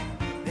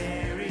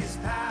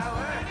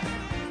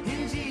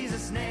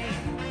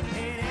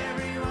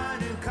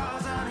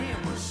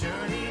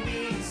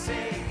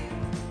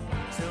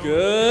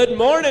Good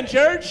morning,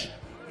 church.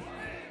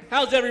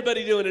 How's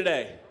everybody doing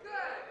today?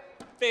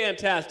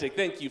 Fantastic.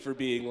 Thank you for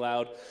being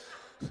loud.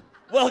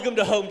 Welcome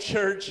to Home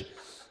Church.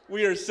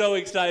 We are so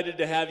excited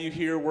to have you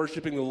here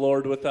worshiping the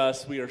Lord with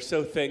us. We are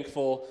so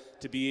thankful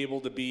to be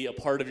able to be a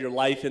part of your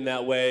life in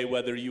that way,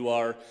 whether you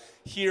are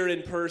here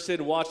in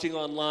person, watching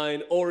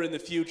online, or in the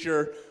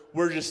future.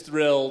 We're just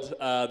thrilled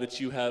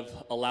that you have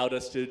allowed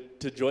us to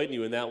join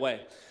you in that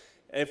way.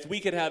 If we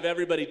could have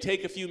everybody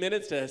take a few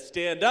minutes to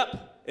stand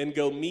up and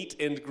go meet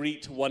and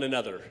greet one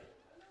another.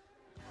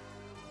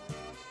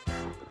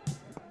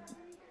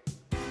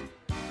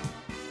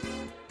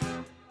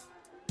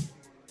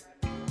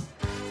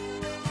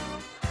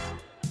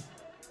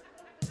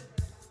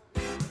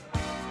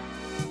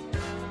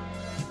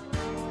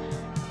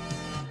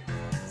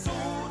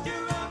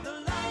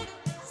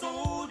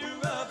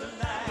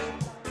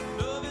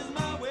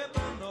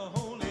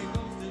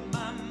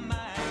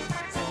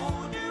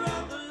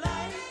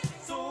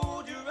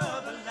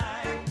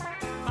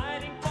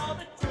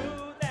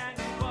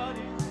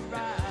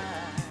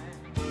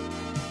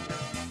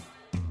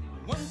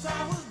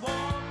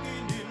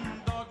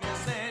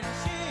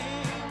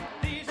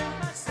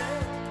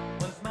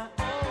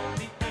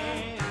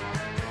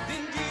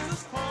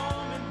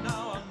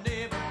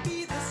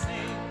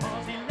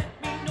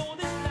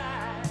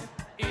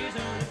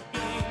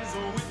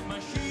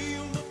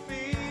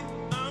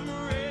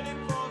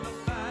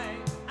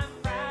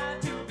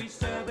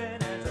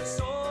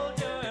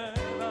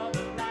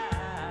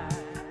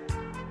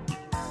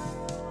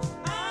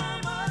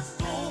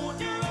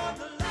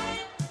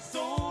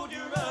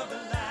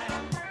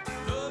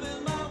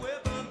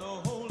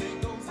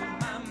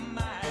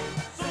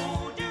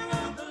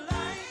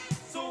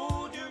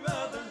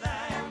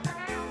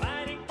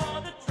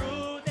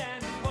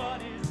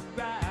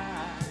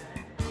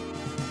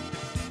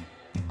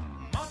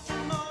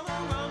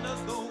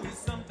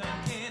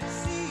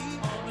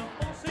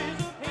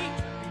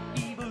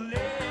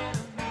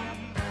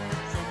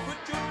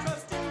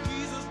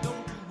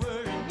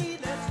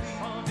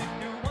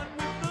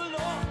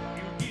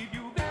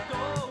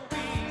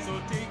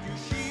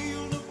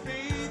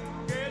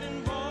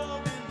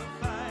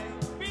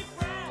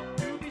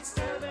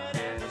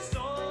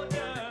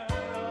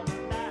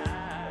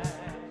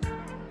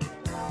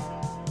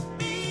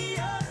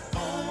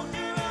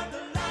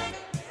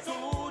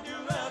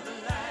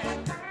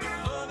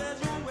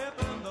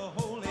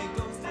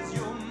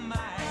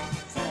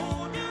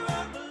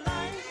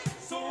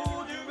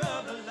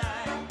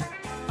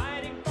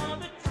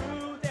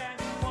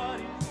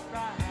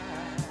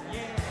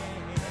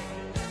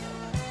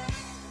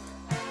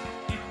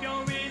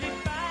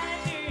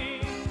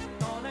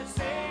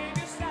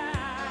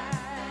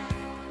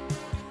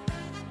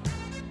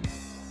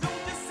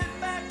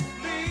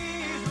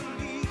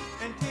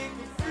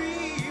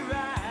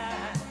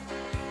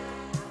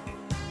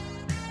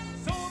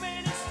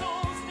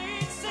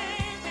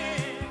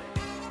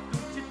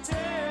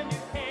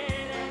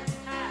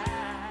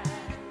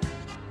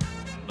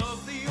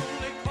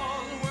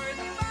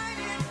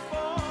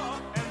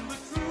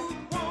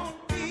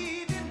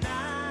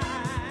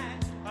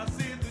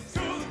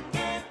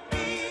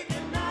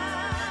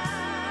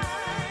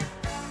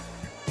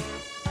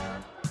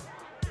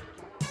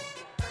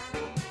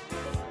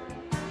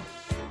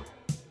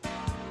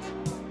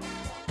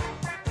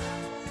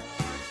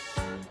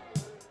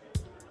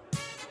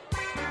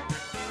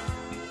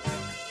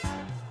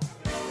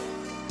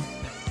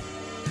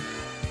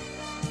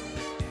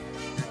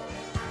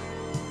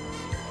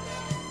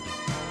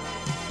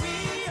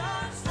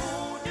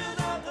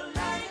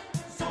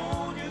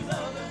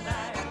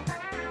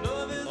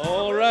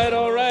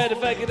 All right,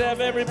 if I could have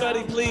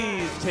everybody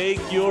please take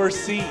your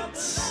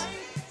seats.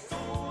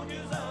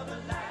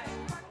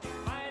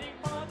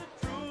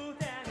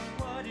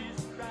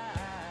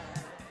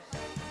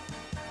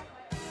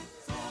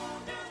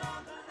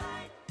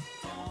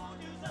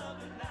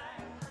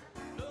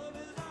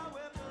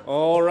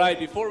 All right,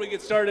 before we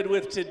get started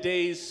with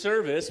today's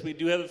service, we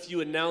do have a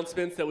few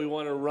announcements that we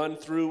want to run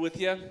through with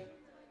you.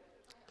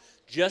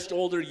 Just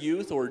Older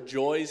Youth, or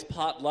Joy's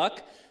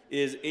Potluck,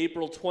 is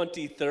April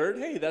 23rd.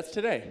 Hey, that's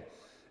today.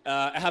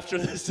 After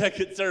the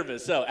second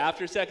service. So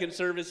after second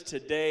service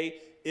today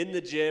in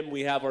the gym,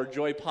 we have our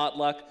Joy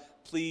Potluck.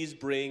 Please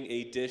bring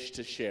a dish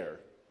to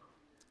share.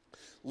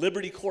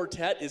 Liberty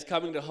Quartet is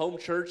coming to Home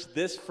Church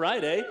this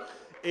Friday,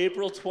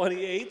 April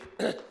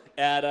 28th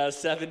at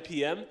 7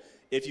 p.m.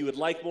 If you would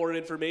like more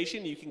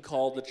information, you can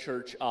call the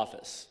church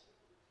office.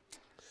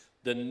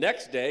 The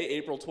next day,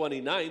 April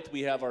 29th,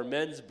 we have our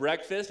men's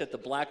breakfast at the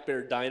Black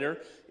Bear Diner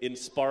in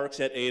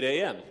Sparks at 8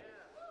 a.m.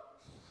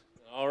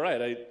 All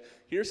right, I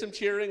hear some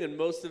cheering, and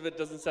most of it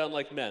doesn't sound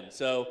like men.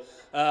 So,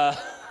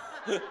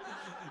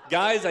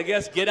 guys, I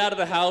guess get out of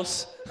the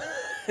house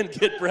and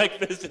get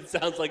breakfast. It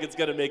sounds like it's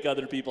going to make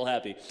other people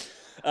happy.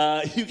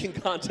 You can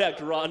contact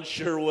Ron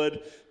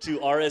Sherwood to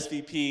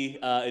RSVP.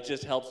 It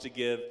just helps to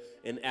give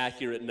an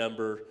accurate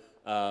number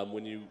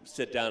when you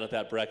sit down at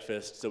that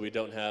breakfast, so we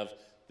don't have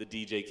the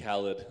DJ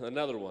Khaled,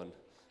 another one,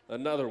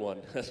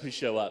 as we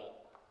show up.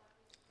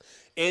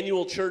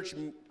 Annual church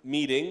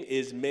meeting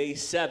is May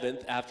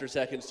 7th after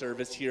second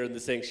service here in the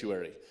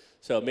sanctuary.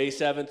 So May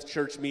 7th,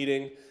 church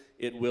meeting.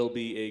 It will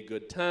be a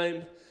good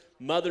time.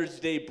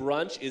 Mother's Day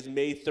brunch is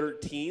May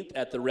 13th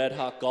at the Red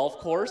Hawk Golf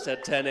Course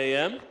at 10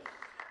 a.m.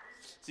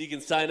 So you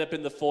can sign up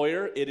in the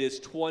foyer. It is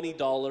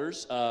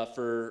 $20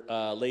 for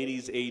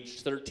ladies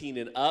aged 13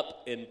 and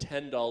up, and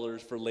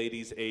 $10 for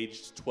ladies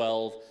aged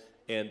 12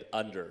 and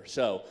under.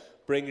 So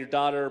bring your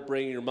daughter,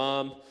 bring your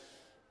mom.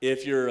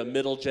 If you're a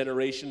middle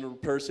generation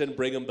person,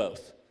 bring them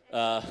both.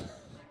 And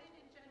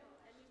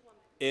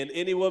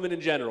any woman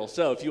in general.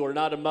 So if you are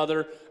not a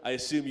mother, I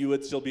assume you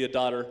would still be a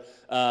daughter,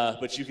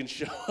 but you can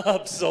show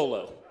up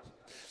solo.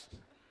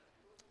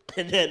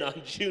 And then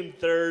on June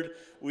 3rd,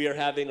 we are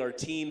having our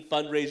teen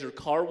fundraiser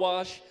car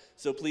wash.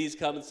 So please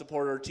come and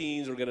support our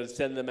teens. We're going to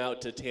send them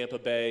out to Tampa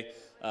Bay.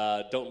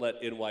 Don't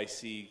let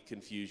NYC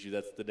confuse you.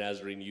 That's the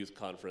Nazarene Youth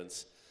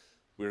Conference.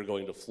 We're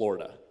going to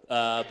Florida.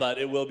 But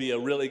it will be a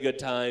really good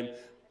time.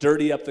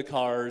 Dirty up the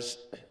cars.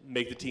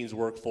 Make the teens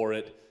work for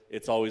it.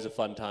 It's always a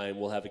fun time.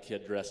 We'll have a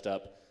kid dressed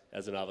up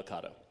as an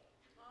avocado.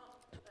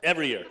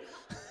 Every year.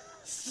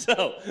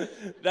 So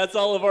that's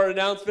all of our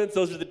announcements.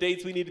 Those are the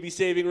dates we need to be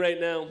saving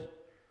right now.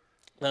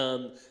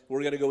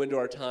 We're going to go into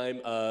our time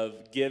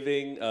of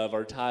giving of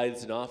our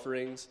tithes and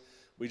offerings.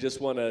 We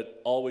just want to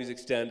always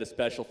extend a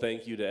special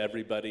thank you to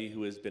everybody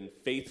who has been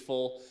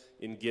faithful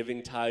in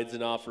giving tithes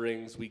and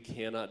offerings. We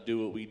cannot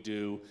do what we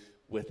do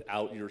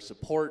without your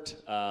support,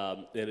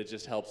 and it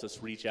just helps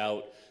us reach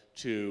out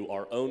to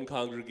our own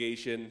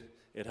congregation.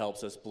 It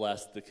helps us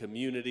bless the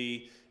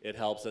community. It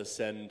helps us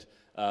send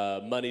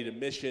money to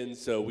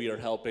missions, so we are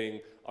helping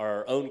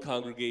our own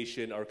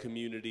congregation, our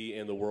community,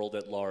 and the world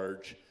at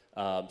large.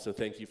 So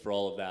thank you for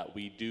all of that.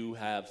 We do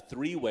have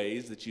 3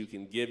 ways that you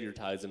can give your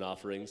tithes and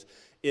offerings.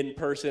 In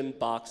person,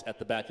 box at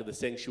the back of the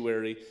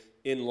sanctuary.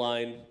 In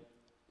line,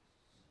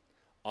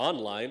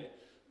 online.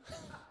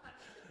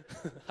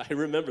 I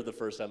remember the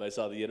first time I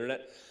saw the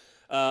internet.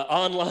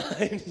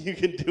 Online, you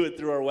can do it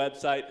through our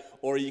website,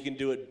 or you can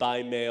do it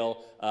by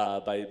mail,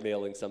 by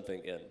mailing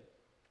something in.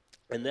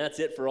 And that's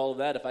it for all of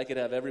that. If I could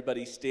have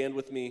everybody stand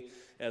with me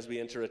as we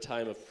enter a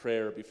time of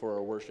prayer before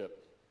our worship.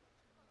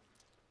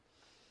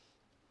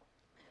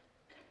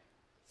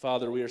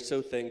 Father, we are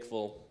so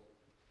thankful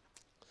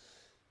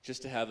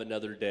just to have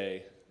another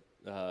day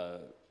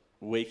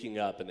waking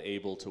up and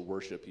able to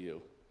worship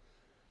you.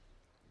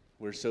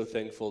 We're so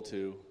thankful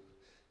to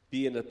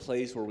be in a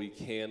place where we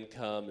can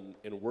come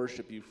and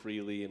worship you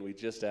freely, and we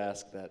just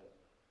ask that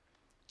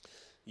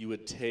you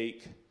would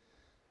take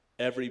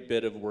every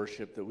bit of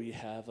worship that we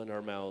have in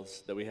our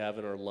mouths, that we have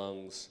in our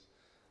lungs,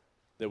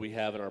 that we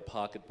have in our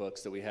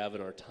pocketbooks, that we have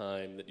in our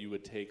time, that you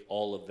would take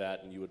all of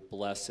that and you would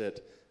bless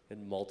it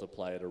and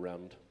multiply it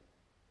around.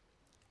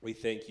 We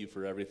thank you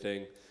for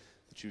everything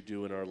that you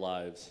do in our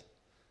lives.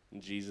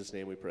 In Jesus'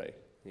 name we pray.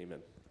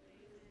 Amen.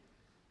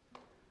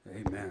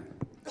 Amen.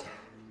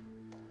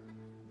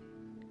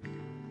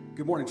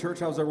 Good morning, church.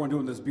 How's everyone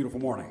doing this beautiful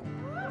morning?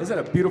 Isn't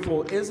it a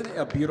beautiful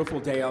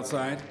day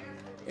outside?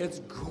 It's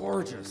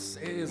gorgeous.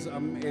 It's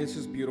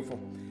just beautiful.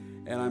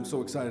 And I'm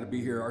so excited to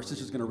be here. Our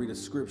sister's going to read a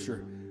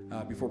scripture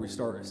before we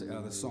start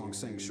the song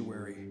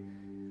Sanctuary.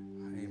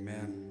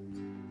 Amen.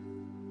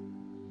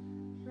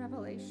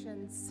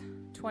 Revelations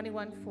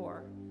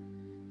 21:4.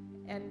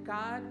 And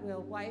God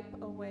will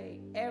wipe away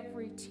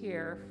every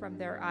tear from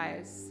their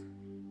eyes.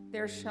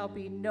 There shall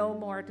be no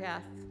more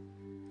death,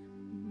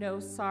 no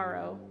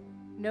sorrow,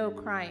 no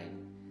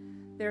crying.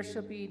 There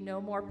shall be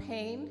no more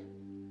pain,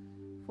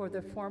 for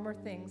the former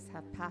things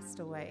have passed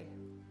away.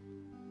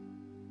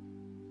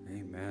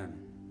 Amen.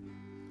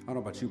 I don't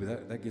know about you,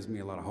 but that gives me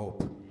a lot of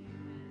hope.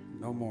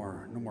 No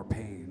more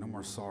pain, no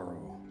more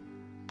sorrow.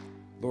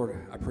 Lord,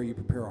 I pray you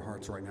prepare our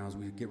hearts right now as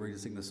we get ready to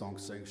sing the song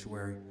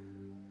Sanctuary.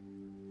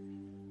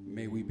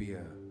 May we be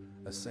a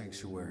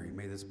sanctuary.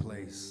 May this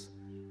place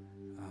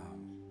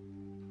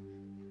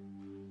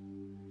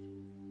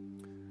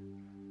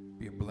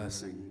be a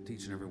blessing to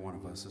each and every one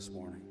of us this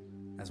morning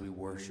as we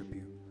worship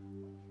you,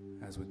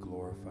 as we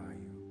glorify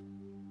you,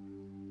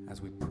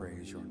 as we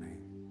praise your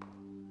name.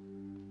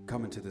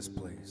 Come into this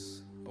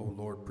place. Oh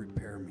Lord,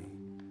 prepare me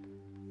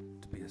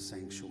to be a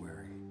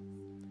sanctuary,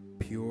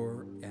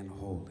 pure and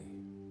holy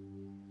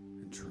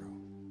and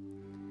true.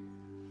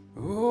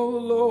 Oh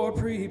Lord,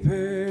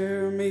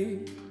 prepare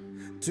me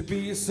to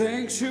be a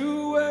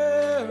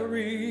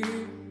sanctuary,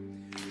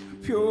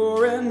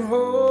 pure and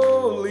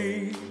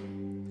holy,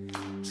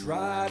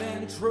 tried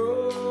and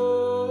true.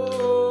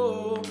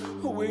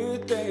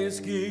 With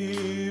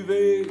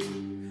thanksgiving,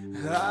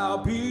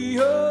 I'll be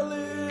a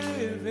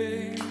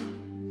living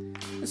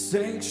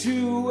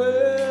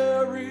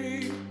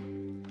sanctuary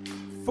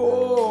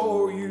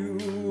for you.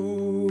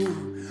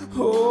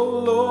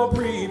 Oh Lord,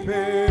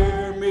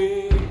 prepare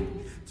me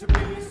to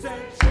be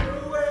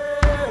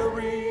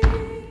sanctuary,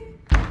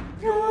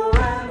 pure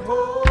and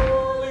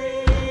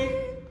holy,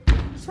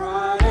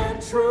 tried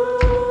and true.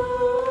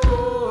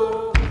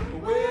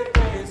 With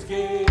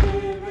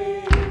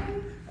thanksgiving,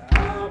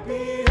 I'll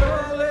be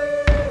a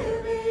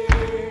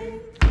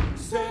living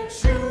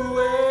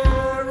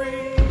sanctuary.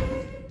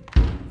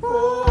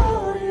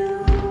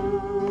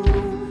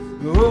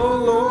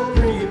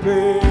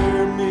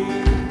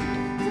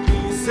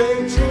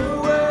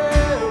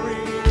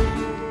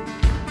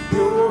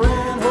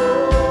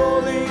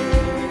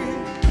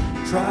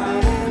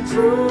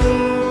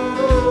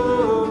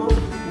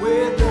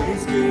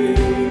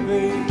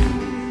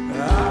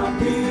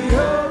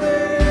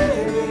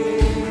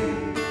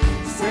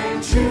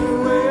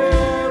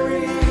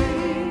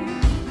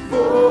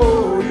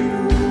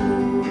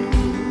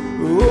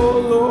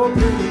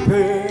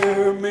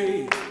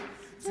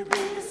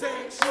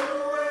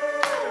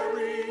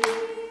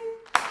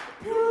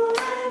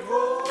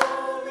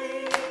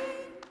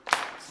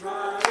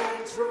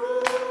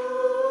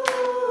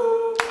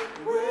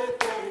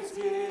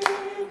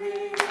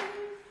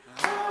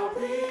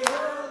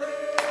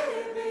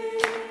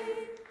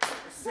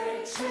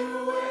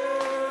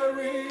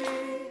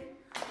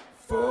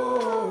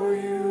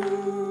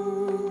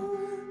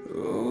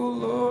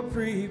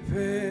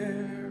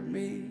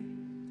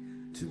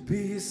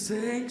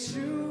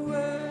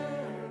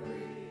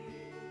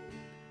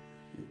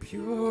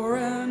 pure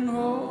and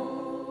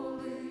holy,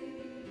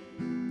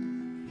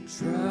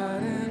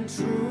 tried and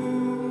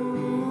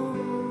true,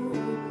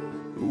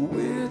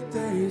 with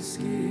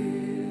thanksgiving,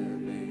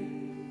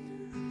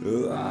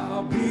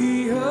 I'll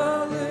be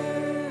a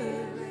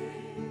living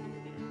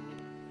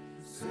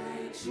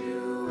sanctuary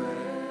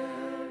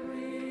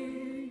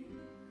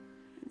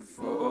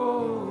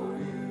for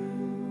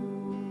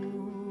you,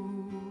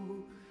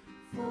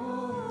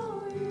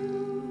 for you,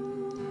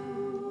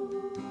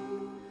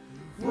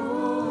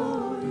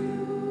 for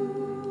you,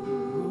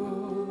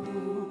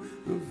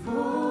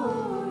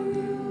 for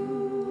you,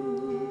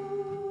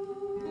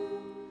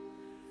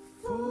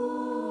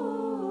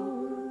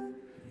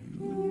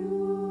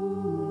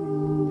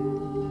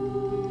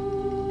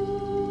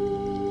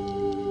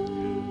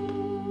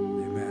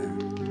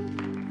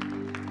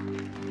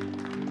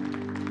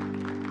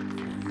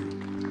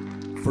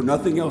 for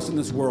nothing else in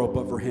this world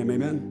but for him.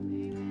 Amen.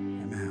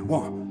 Amen.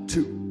 1,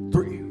 2,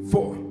 3,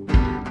 4.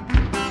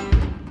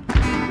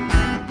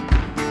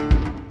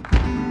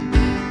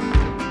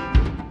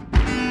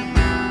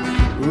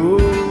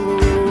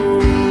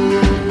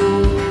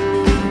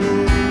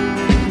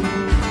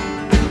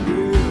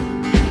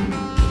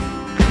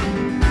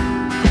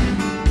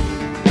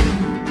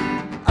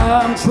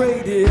 I'm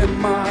trading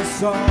my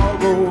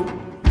sorrow.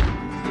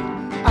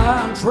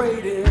 I'm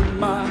trading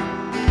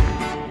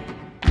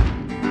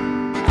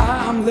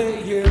I'm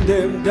laying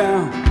them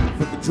down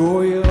for the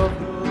joy of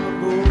the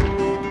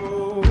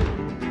Lord.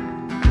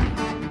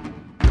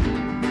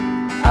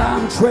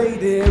 I'm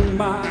trading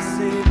my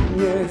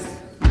sickness.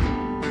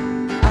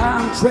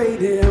 I'm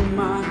trading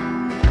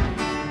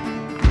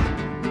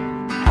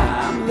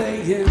I'm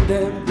laying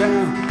them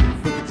down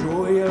for the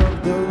joy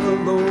of the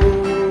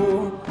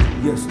Lord.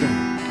 Yes, Lord.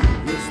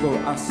 Yes,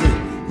 Lord. I say,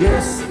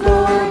 yes,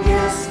 Lord.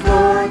 Yes,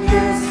 Lord.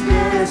 Yes,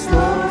 yes,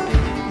 Lord.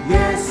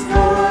 Yes,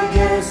 Lord.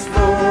 Yes,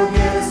 Lord.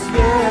 Yes,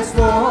 yes,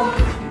 Lord.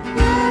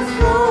 Yes,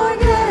 Lord.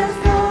 Yes,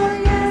 Lord.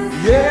 Yes,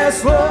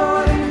 yes,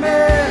 Lord.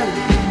 Amen.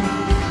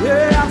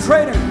 Yeah, I'm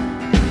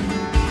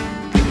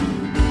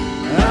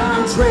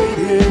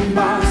trading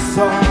my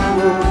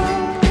sorrow.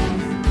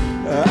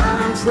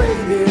 I'm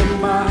trading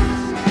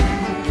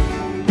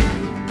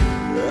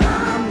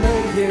I'm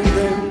laying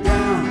them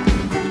down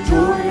for the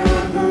joy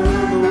of the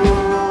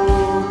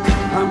Lord.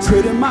 I'm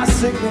trading my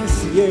sickness,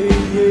 yeah,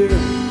 yeah.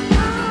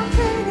 I'm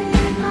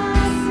trading my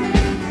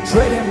sickness.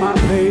 Trading my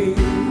pain.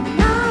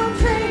 I'm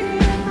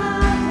trading my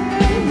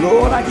pain.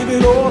 Lord, I give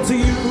it all to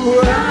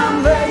you.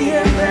 I'm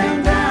laying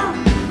them down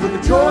for the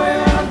joy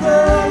of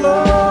the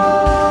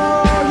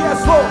Lord. Yes,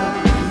 Lord.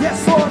 Yes,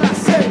 Lord, I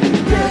say,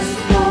 yes,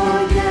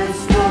 Lord, yes,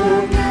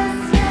 Lord, yes,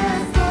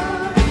 yes,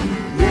 Lord.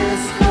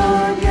 Yes,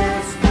 Lord,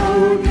 yes,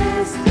 Lord,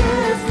 yes,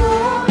 yes,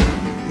 Lord.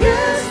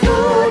 Yes,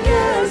 Lord,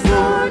 yes,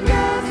 Lord,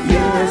 yes,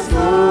 yes,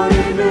 Lord,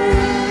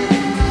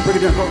 amen. Break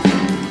it down, folks.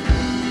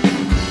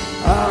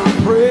 I'm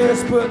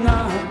pressed but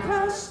not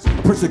crushed,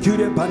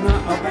 persecuted but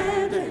not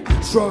abandoned,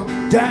 struck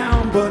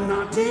down but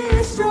not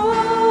destroyed.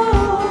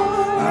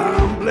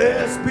 I'm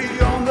blessed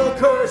beyond the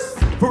curse,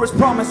 for his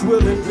promise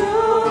will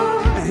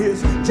endure, and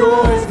his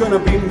joy is gonna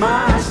be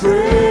my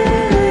strength.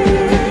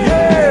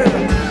 Yeah.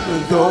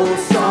 Though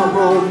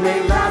sorrow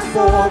may last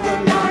for the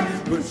night,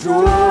 but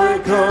joy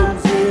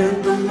comes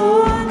in the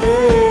morning.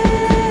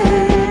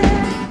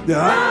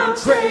 I'm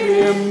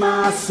trading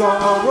my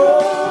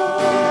sorrow.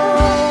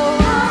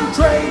 I'm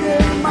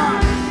trading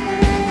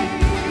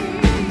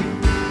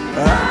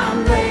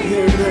I'm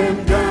laying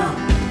them down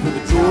for the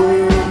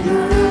joy of the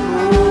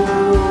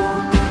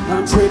Lord.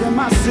 I'm trading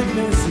my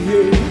sickness,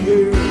 yeah,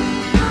 yeah.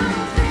 I'm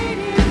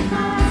trading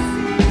my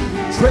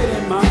sickness.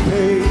 Trading my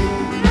pain.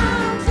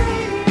 I'm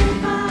trading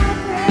my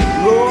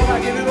pain. Lord, I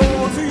give it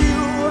all to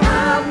you.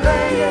 I'm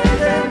laying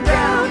them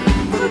down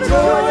for the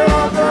joy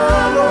of the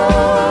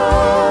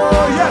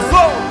Lord. Yes,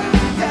 Lord.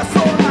 Yes,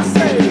 Lord, I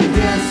say.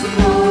 Yes,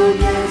 Lord.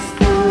 Yes,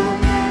 Lord.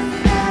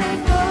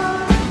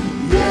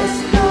 Yes,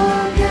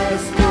 Lord.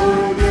 Yes,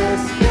 Lord.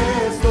 Yes,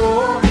 yes,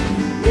 Lord.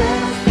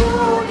 Yes,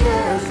 Lord.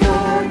 Yes,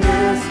 Lord.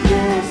 Yes,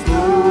 yes,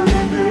 Lord.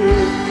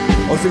 Amen.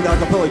 Oh, sing that a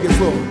cappella. Yes,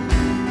 Lord.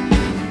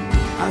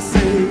 I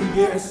say,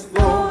 yes,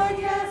 Lord.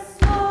 Yes,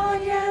 Lord.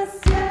 Yes,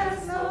 yes,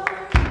 Lord.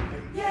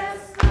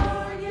 Yes,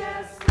 Lord.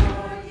 Yes,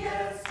 Lord.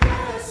 Yes,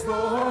 yes,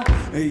 Lord.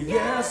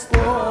 Yes,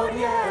 Lord.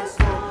 Yes,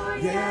 Lord.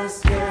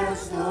 Yes,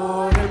 yes,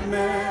 Lord.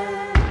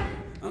 Amen.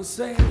 I'm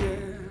saying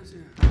yes.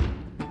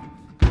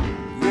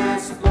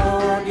 Yes,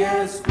 Lord.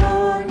 Yes,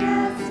 Lord.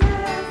 Yes,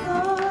 yes,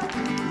 Lord.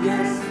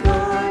 Yes,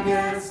 Lord.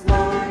 Yes,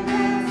 Lord.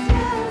 Yes,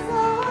 yes,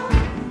 Lord.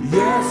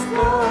 Yes,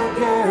 Lord.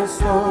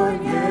 Yes, Lord.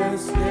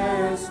 Yes,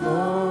 yes,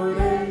 Lord.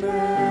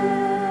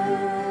 Amen.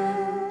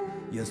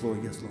 Yes, Lord.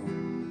 Yes, Lord.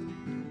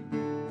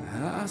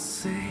 I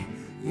say,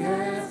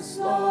 yes,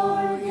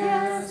 Lord.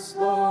 Yes,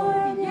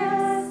 Lord.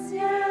 Yes,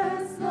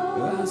 yes,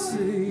 Lord. I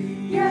say,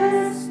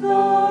 yes,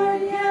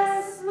 Lord.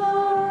 Yes,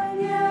 Lord.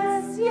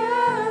 Yes,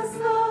 yes,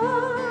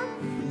 Lord.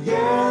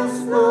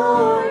 Yes,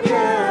 Lord.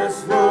 Yes.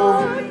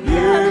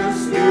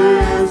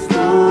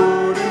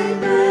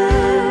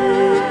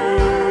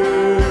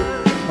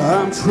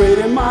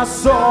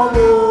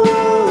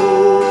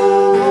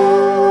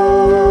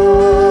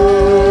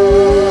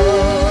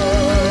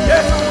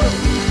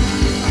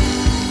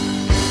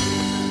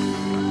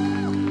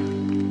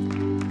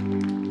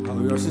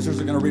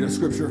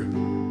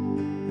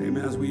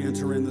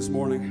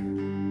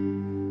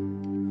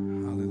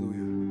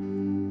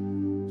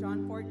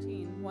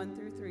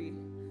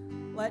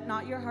 Let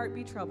not your heart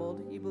be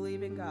troubled. You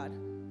believe in God.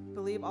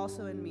 Believe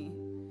also in me.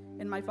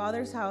 In my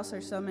Father's house are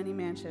so many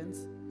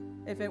mansions.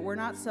 If it were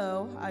not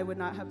so, I would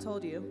not have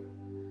told you.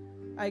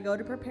 I go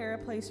to prepare a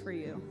place for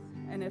you.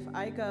 And if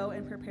I go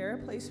and prepare a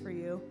place for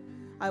you,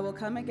 I will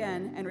come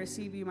again and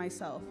receive you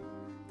myself,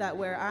 that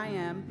where I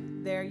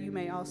am, there you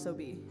may also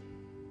be.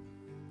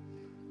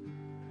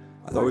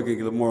 I thought we could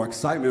get a little more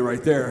excitement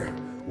right there.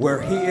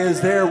 Where he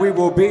is, there we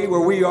will be.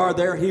 Where we are,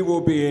 there he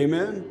will be.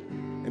 Amen.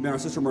 Amen. Our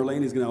sister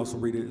Marlene is going to also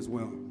read it as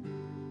well.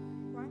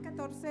 Juan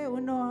 14,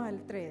 1 al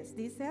 3.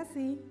 Dice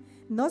así: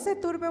 No se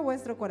turbe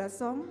vuestro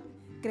corazón.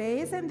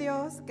 Creéis en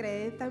Dios,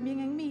 creed también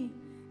en mí.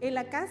 En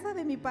la casa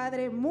de mi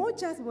Padre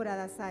muchas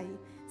moradas hay.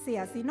 Si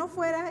así no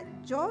fuera,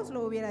 yo os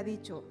lo hubiera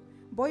dicho.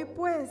 Voy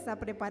pues a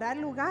preparar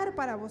lugar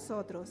para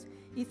vosotros.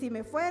 Y si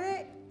me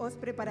fuere, os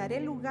prepararé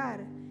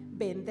lugar.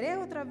 Vendré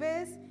otra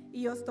vez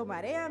y os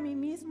tomaré a mí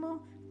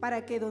mismo,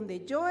 para que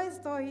donde yo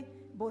estoy,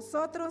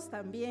 vosotros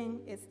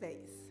también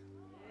estéis.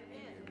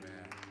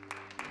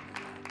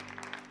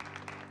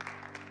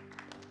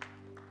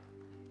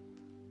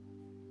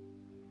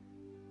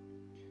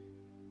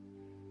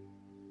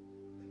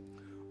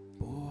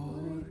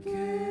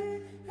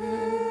 Porque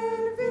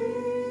Él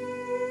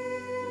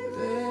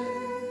vive,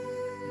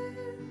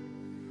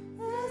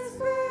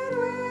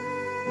 Espero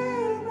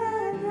el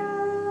mañana,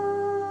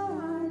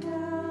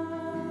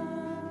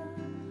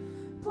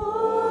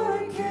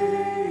 porque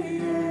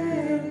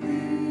Él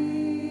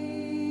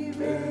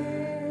vive,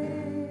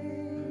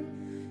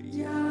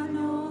 ya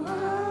no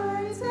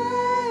hay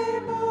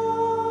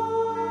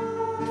temor,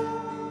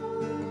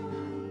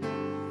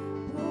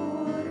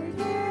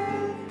 porque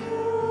el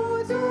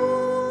futuro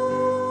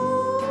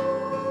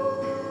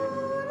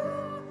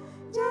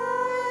ya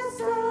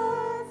está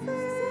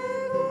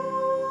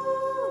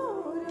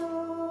seguro.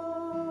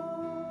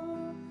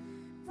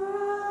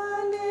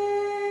 Vale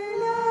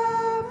la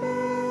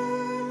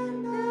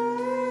pena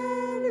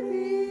el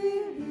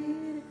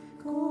vivir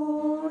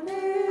con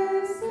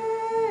el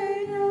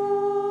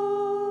Señor.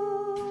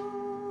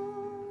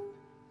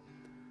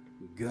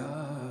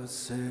 God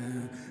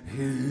sent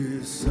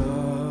his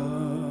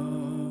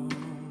son.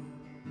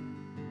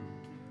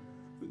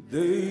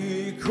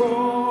 They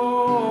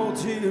called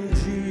him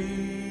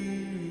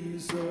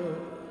Jesus.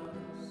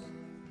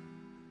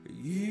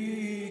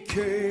 He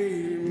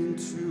came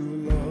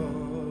to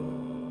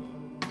love,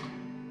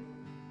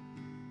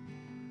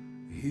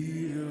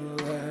 heal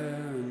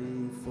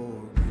and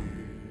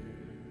forgive.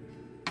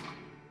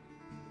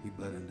 He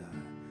bled and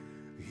died.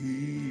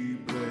 He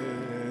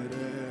bled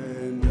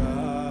and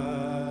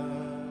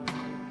died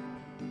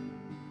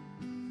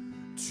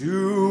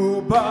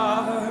to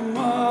buy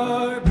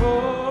my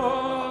pardon.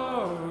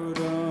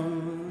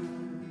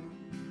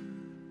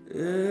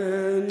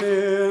 An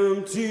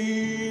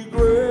empty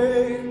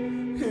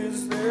grave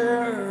is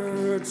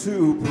there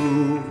to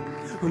prove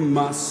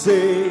my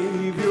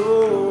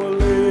Savior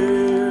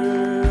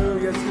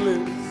lives. Yes, he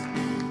lives.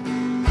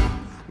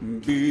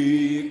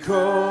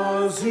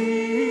 Because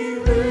he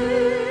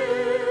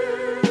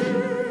lives,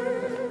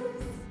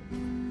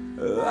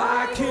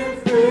 I can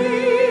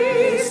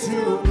face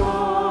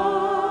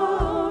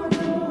tomorrow.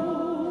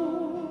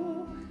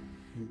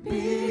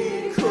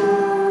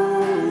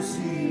 Because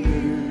he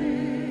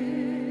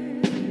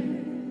lives,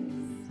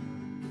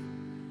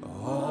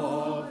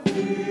 all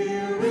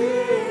fear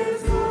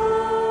is gone.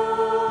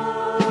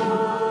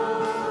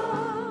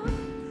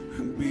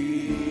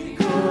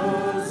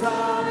 Because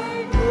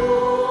I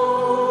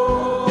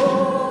know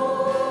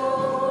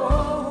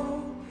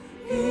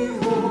he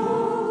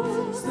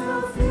holds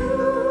the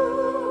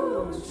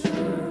future,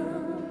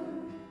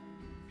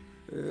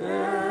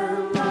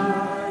 and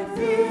life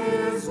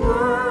is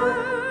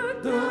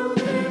worth the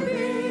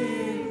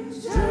living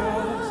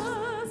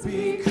just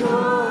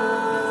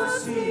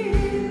because he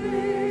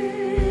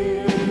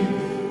lives.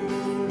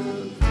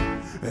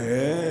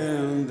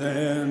 And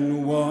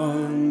then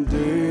one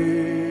day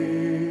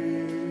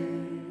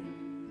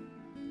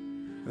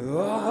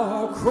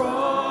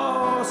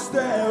across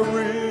that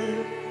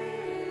river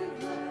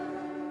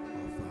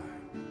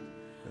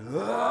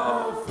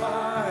of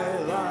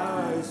fire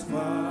lies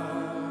fire.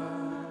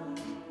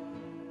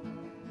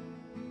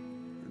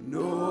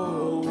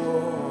 No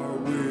war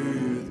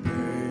with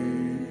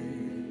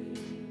pain.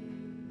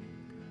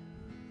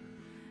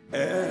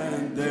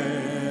 And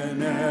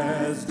then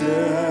as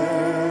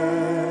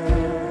death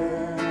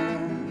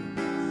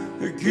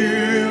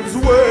gives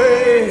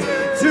way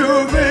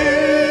to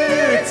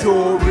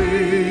victory,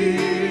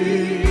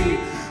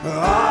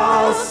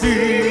 I'll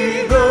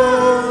see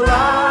the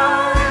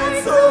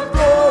lights of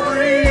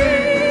glory,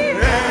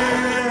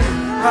 and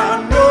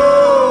I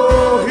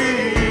know he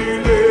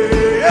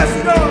lives. Yes,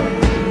 Lord.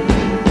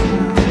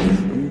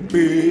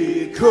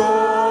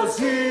 Because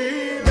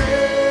he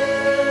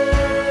lives,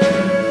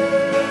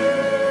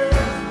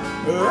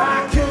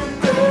 I can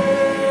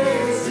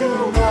face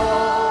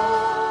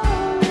tomorrow.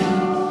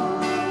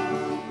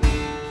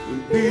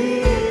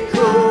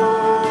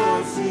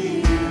 Because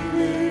he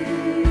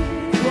lives,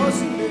 because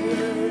he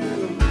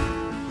lives,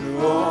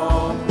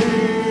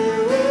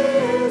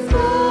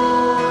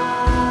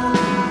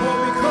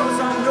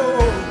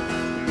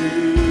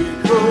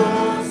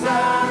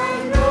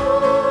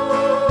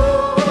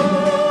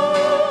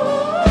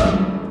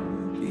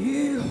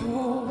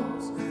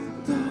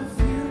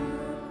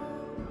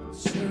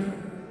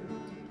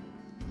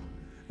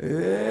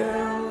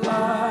 And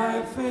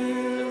life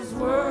is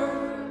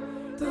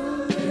worth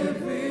the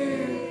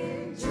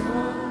living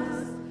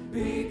just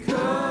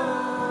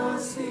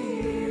because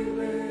He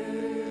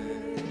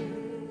lives.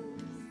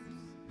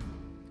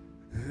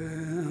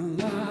 And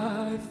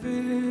life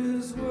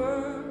is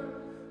worth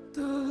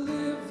the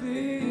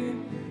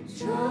living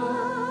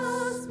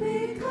just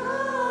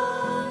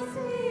because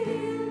He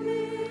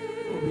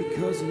lives.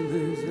 Because He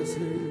lives, yes,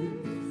 He lives.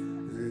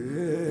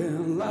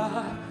 And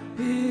life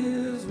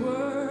is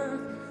worth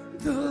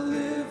the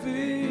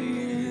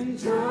living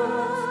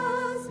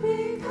just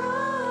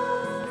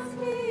because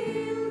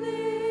He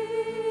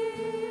lives.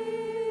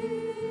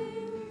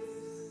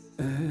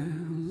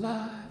 And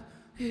life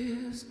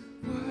is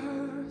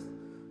worth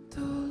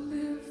the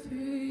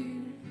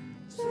living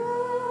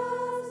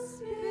just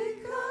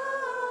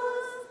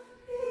because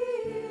He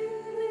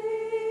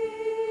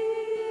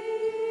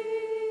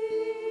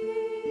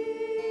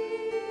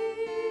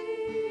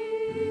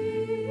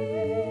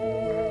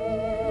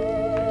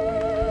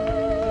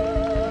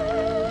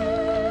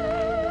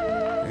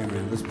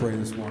Amen. Let's pray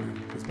this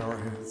morning. Let's bow our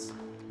heads.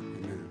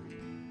 Amen.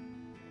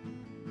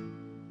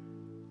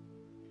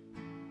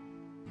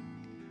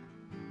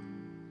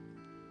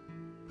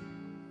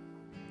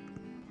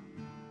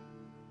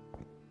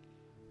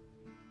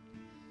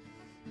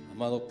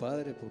 Amado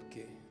Padre,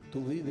 porque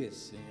tú vives,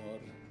 Señor,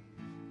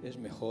 es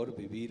mejor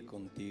vivir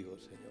contigo,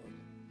 Señor.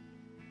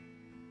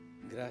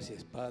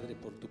 Gracias, Padre,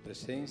 por tu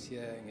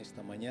presencia en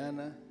esta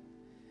mañana.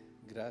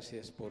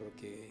 Gracias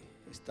porque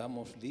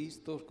estamos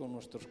listos con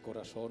nuestros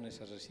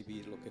corazones a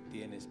recibir lo que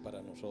tienes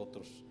para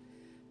nosotros,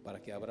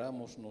 para que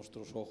abramos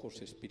nuestros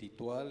ojos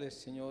espirituales,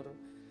 Señor,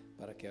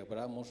 para que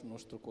abramos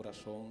nuestro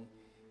corazón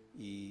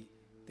y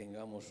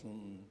tengamos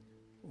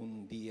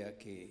un día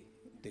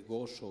de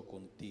gozo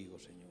contigo,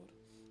 Señor.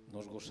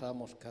 Nos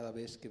gozamos cada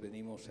vez que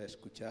venimos a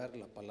escuchar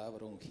la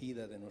palabra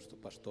ungida de nuestro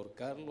pastor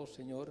Carlos,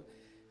 Señor.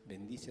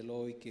 Bendícelo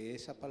hoy, que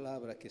esa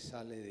palabra que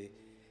sale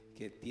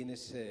que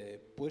tienes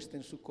puesta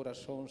en su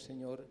corazón,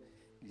 Señor,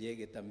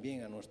 llegue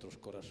también a nuestros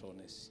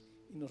corazones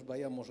y nos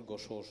vayamos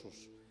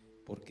gozosos,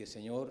 porque,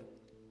 Señor,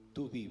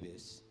 tú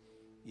vives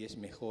y es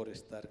mejor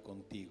estar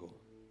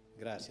contigo.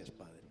 Gracias,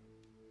 Padre,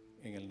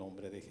 en el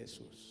nombre de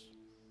Jesús.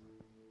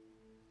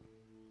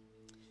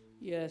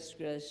 Yes,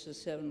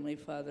 gracious Heavenly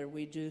Father,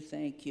 we do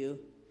thank you.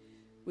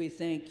 We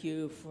thank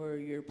you for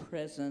your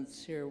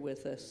presence here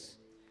with us.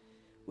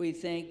 We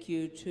thank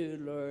you too,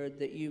 Lord,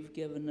 that you've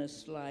given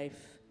us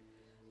life,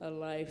 a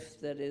life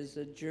that is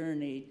a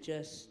journey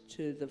just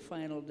to the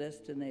final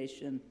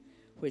destination,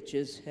 which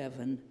is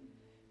heaven.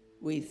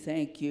 We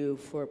thank you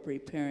for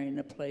preparing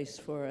a place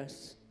for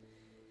us.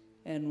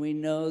 And we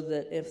know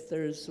that if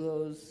there's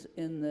those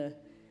in the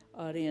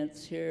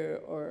audience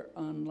here or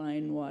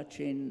online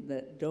watching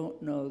that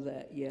don't know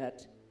that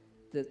yet,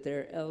 that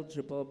they're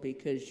eligible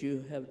because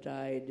you have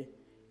died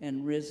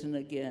and risen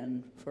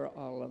again for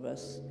all of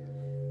us.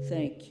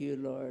 Thank you,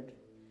 Lord.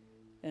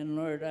 And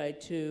Lord, I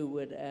too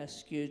would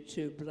ask you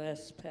to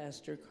bless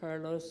Pastor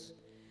Carlos.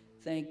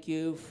 Thank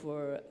you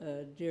for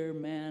a dear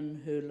man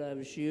who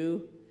loves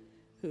you,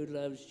 who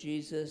loves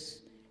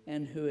Jesus,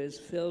 and who is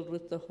filled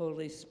with the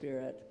Holy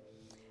Spirit.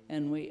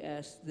 And we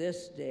ask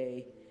this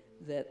day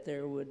that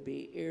there would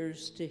be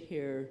ears to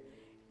hear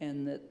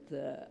and that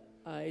the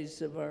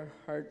eyes of our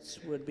hearts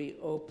would be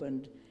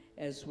opened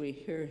as we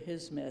hear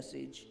his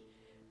message,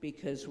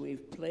 because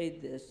we've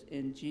played this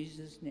in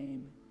Jesus'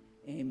 name.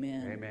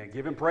 Amen. Amen.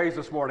 Give him praise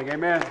this morning.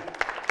 Amen.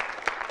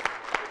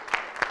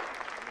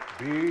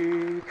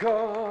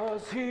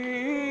 Because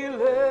he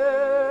lives,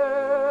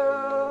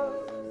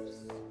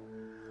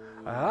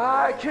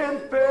 I can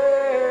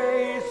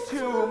face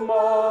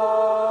tomorrow.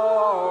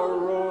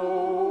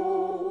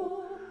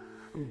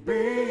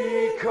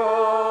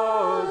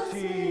 Because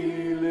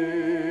he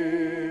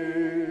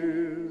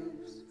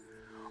lives,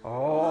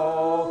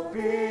 all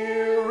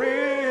fear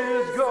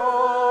is gone.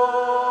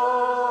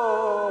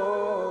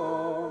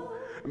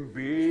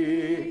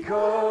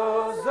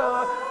 Because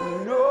I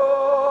know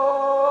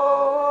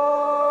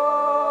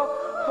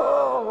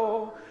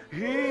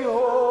he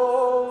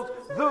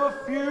holds the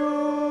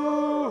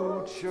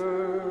future,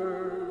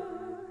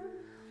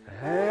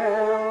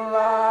 and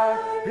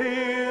life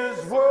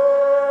is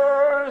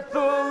worth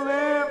the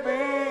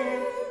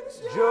living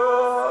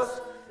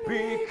just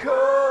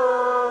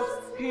because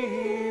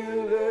he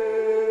lives.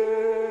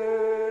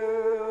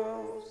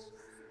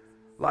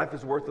 Life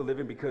is worth the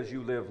living because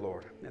you live,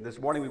 Lord. And this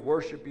morning we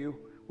worship you,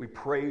 we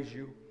praise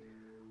you.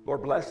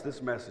 Lord, bless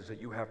this message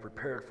that you have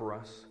prepared for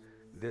us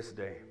this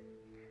day.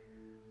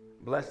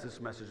 Bless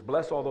this message.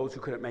 Bless all those who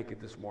couldn't make it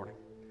this morning,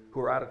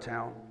 who are out of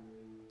town,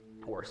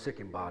 who are sick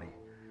in body.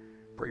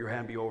 Pray your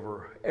hand be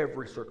over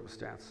every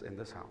circumstance in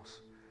this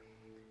house,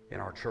 in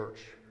our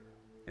church,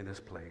 in this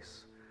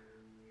place.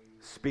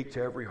 Speak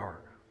to every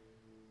heart.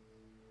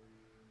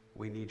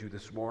 We need you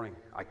this morning.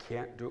 I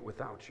can't do it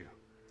without you.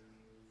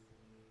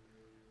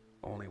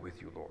 Only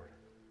with you, Lord.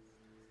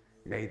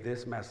 May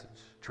this message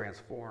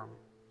transform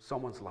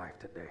someone's life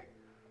today.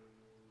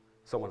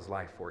 Someone's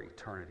life for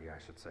eternity, I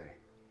should say.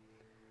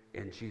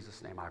 In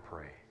Jesus' name I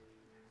pray.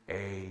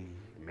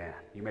 Amen.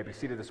 You may be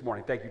seated this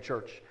morning. Thank you,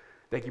 church.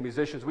 Thank you,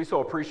 musicians. We so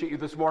appreciate you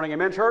this morning.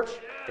 Amen, church?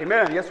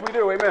 Amen. Yes, we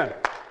do. Amen.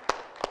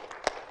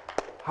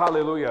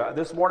 Hallelujah.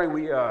 This morning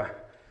we were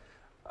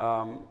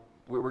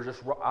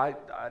just,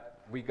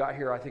 we got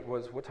here, I think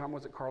what time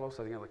was it, Carlos?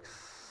 I think like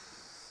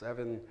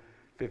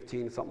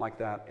 7:15, something like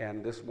that.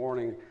 And this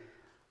morning,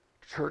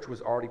 church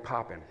was already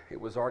popping. It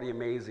was already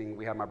amazing.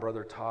 We had my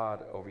brother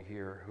Todd over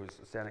here, who's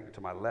standing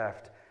to my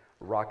left,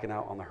 rocking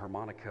out on the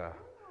harmonica.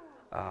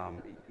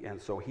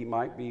 And so he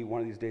might be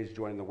one of these days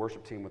joining the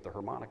worship team with the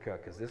harmonica,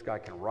 because this guy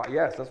can rock.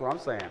 Yes, that's what I'm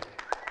saying.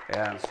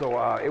 And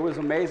so it was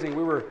amazing.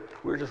 We were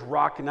just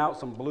rocking out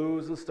some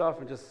blues and stuff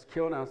and just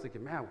killing it. I was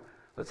thinking, man,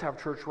 let's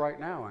have church right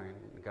now. And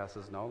the guy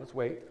says, no, let's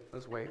wait.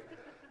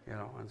 You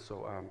know. And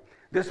so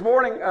this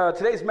morning,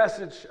 today's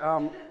message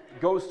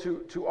goes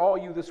to all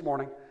you this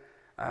morning,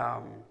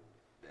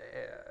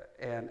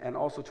 and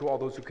also to all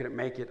those who couldn't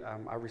make it.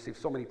 I received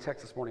so many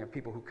texts this morning of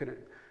people who couldn't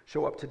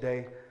show up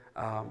today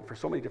for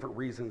so many different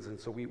reasons, and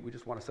so we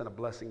just want to send a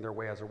blessing their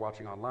way as they're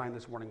watching online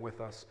this morning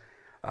with us.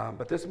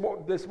 But this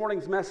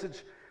morning's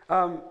message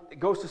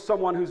goes to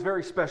someone who's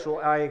very special.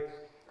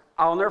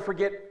 I'll never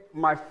forget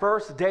my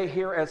first day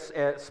here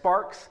at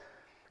Sparks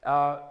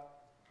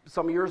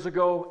some years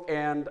ago,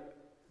 and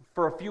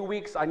for a few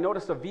weeks I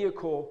noticed a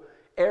vehicle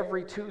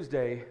every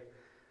Tuesday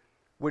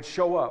would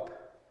show up,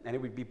 and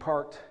it would be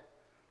parked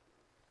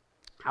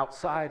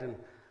outside, and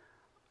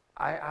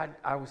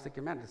I was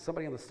thinking, man, did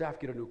somebody on the staff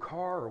get a new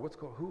car, or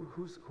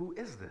who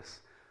is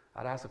this?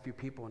 I'd ask a few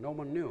people, and no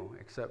one knew,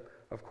 except,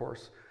 of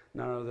course,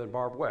 none other than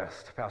Barb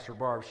West, Pastor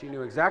Barb. She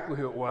knew exactly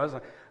who it was.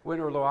 I went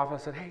to her little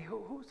office. I said, hey,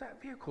 who's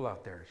that vehicle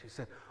out there? She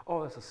said,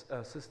 oh, that's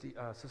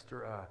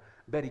Sister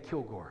Betty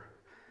Kilgore.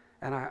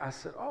 And I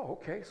said, oh,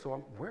 okay.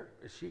 So where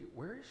is she?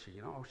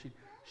 You know,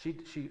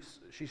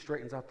 she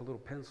straightens out the little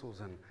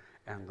pencils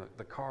and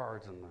the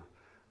cards and the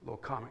little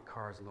comment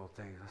cards and little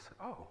things. I said,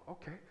 oh,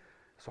 okay.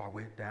 So I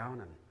went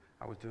down and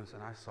I was doing this,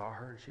 and I saw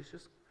her, and she's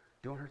just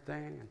doing her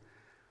thing. And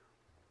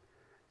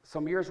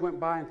some years went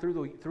by, and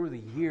through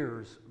the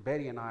years,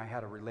 Betty and I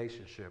had a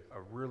relationship,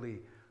 a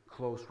really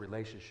close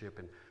relationship,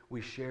 and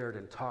we shared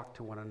and talked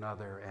to one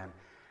another,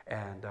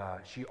 and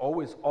she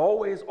always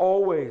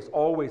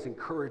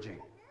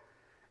encouraging.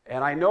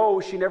 And I know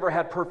she never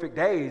had perfect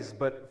days,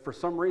 but for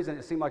some reason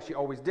it seemed like she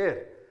always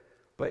did.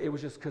 But it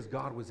was just because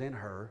God was in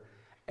her,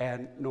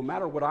 and no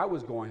matter what I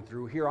was going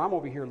through, I'm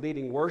over here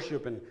leading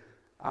worship, and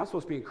I'm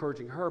supposed to be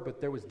encouraging her, but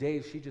there was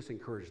days she just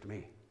encouraged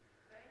me.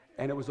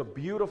 And it was a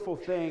beautiful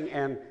thing,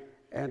 and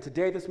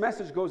today this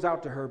message goes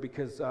out to her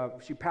because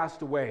she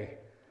passed away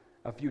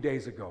a few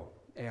days ago.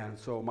 And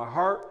so my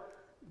heart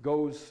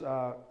goes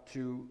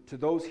to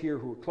those here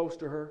who are close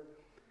to her,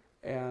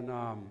 and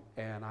I'm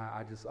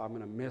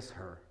going to miss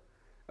her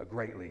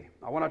greatly.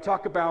 I want to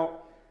talk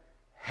about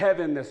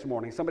heaven this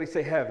morning. Somebody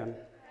say heaven.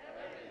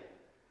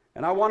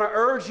 And I want to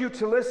urge you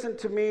to listen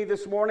to me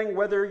this morning,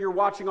 whether you're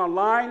watching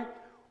online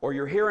or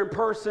you're here in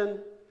person.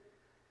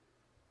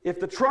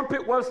 If the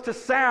trumpet was to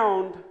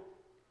sound,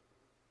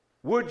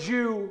 would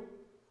you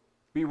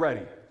be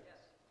ready?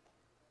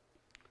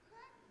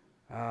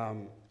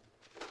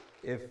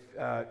 If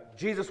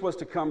Jesus was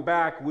to come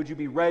back, would you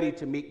be ready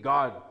to meet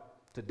God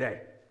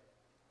today?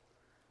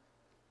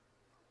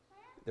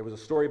 There was a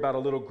story about a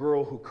little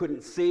girl who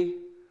couldn't see.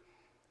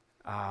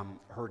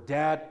 Her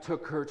dad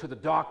took her to the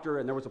doctor,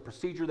 and there was a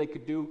procedure they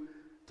could do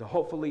to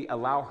hopefully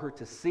allow her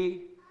to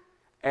see.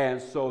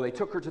 And so they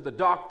took her to the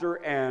doctor,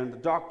 and the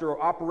doctor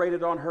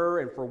operated on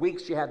her, and for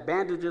weeks she had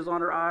bandages on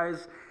her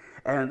eyes.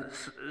 And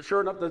sure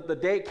enough, the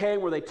day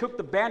came where they took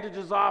the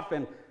bandages off,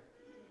 and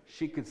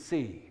she could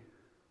see.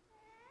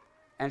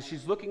 And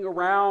she's looking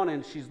around,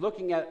 and she's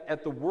looking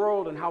at the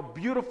world and how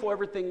beautiful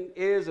everything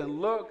is and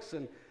looks.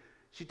 And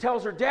she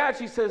tells her dad,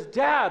 she says,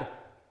 Dad,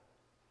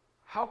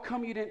 how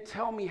come you didn't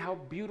tell me how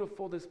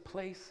beautiful this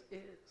place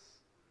is?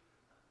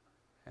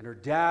 And her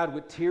dad,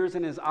 with tears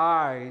in his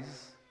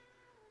eyes,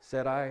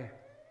 said, I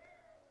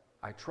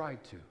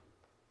tried to.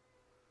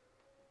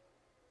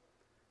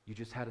 You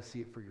just had to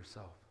see it for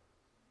yourself.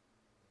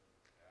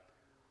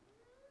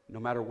 No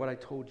matter what I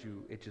told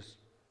you, it just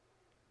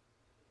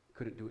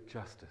couldn't do it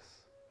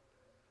justice.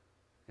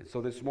 And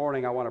so this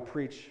morning I want to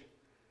preach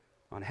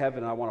on heaven,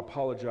 and I want to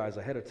apologize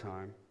ahead of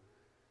time,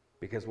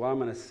 because what I'm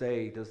going to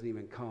say doesn't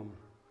even come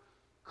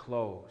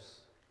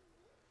close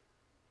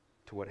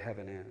to what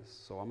heaven is.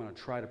 So I'm going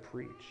to try to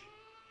preach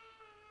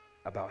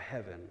about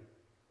heaven,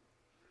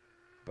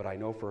 but I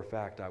know for a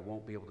fact I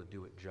won't be able to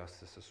do it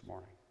justice this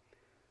morning.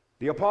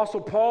 The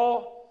Apostle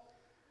Paul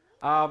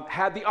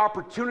had the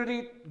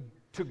opportunity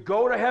to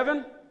go to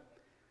heaven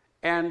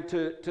and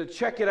to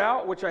check it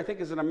out, which I think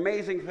is an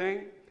amazing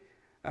thing.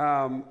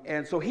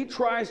 And so he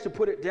tries to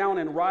put it down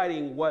in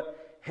writing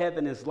what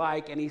heaven is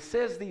like, and he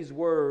says these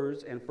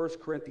words in 1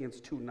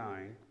 Corinthians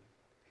 2:9.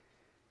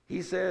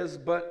 He says,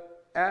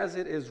 but as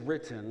it is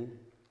written,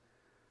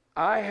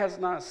 eye has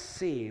not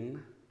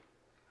seen,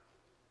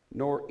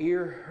 nor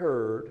ear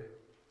heard,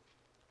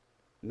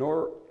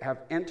 nor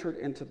have entered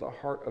into the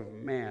heart of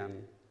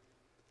man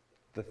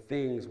the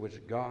things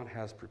which God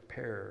has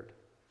prepared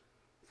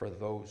for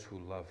those who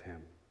love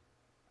him.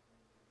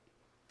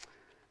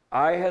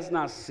 Eye has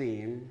not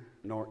seen,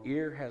 nor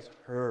ear has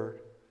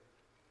heard,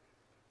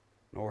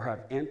 nor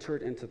have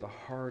entered into the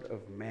heart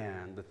of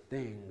man the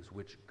things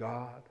which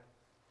God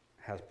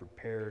has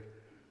prepared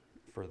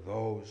for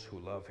those who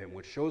love him.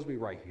 Which shows me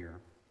right here,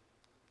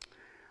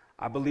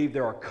 I believe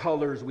there are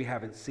colors we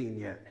haven't seen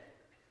yet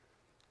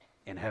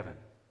in heaven.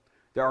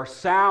 There are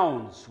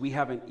sounds we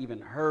haven't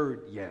even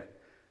heard yet.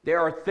 There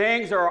are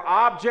things, there are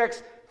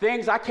objects,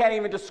 things I can't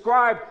even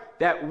describe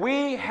that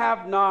we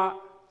have not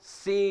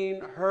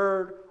seen,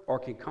 heard, or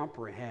can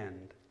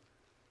comprehend.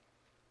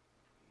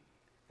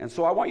 And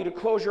so I want you to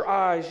close your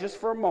eyes just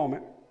for a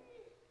moment.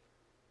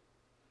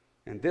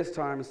 And this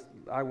time,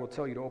 I will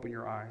tell you to open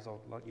your eyes.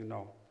 I'll let you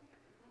know.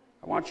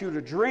 I want you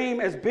to dream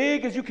as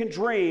big as you can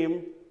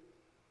dream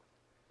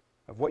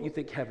of what you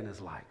think heaven is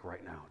like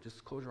right now.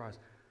 Just close your eyes.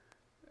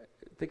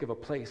 Think of a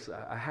place,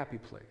 a happy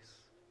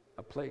place,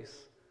 a place,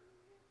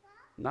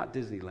 not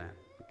Disneyland,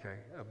 okay?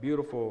 A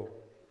beautiful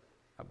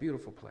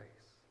place.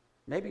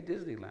 Maybe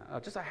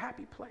Disneyland, just a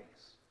happy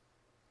place.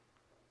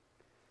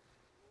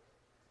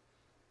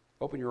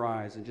 Open your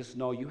eyes and just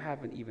know you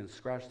haven't even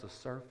scratched the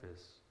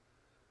surface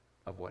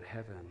of what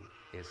heaven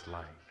is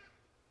like.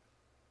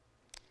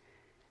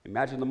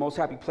 Imagine the most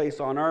happy place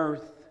on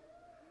earth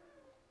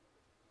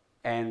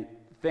and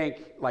think,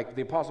 like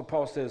the Apostle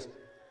Paul says,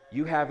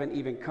 you haven't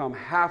even come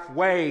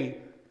halfway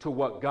to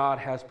what God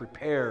has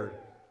prepared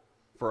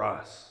for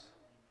us.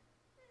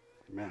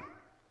 Amen.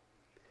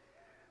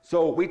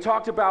 So we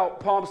talked about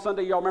Palm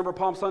Sunday. Y'all remember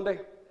Palm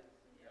Sunday?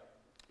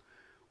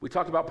 We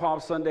talked about Palm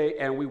Sunday,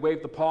 and we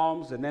waved the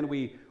palms, and then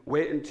we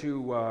went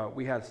into,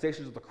 we had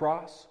Stations of the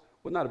Cross.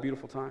 Wasn't that a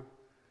beautiful time?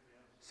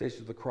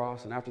 Stations of the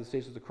Cross, and after the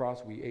Stations of the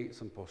Cross, we ate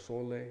some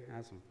pozole,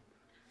 had some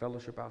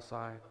fellowship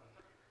outside.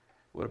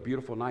 What a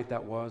beautiful night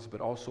that was,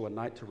 but also a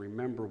night to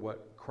remember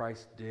what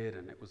Christ did,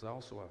 and it was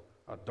also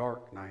a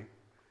dark night.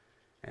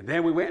 And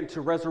then we went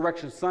into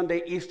Resurrection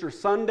Sunday, Easter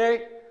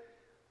Sunday.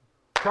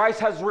 Christ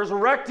has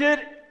resurrected.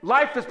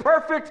 Life is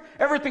perfect.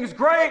 Everything's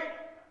great.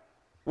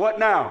 What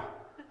now?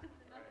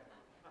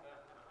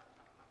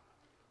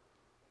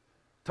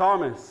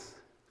 Thomas.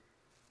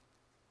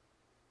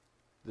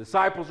 The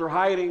disciples are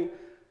hiding.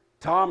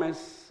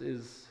 Thomas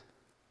is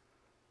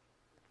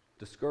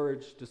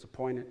discouraged,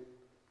 disappointed.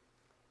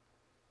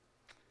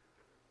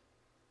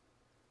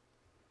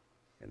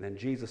 And then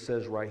Jesus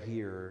says right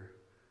here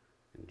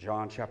in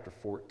John chapter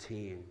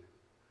 14,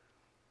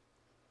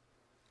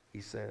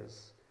 he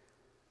says,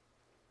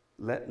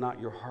 let not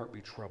your heart be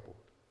troubled.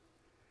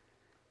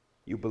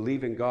 You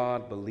believe in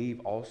God, believe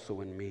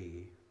also in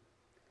me.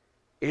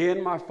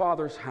 In my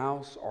Father's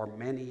house are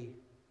many.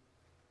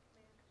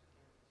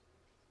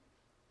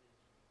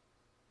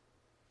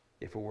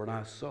 If it were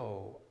not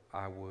so,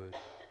 I would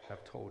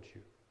have told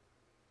you.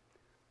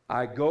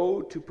 I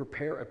go to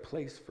prepare a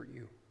place for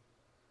you.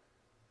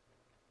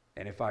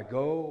 And if I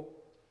go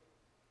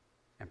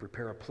and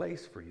prepare a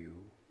place for you,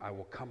 I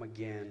will come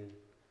again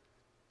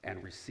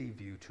and receive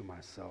you to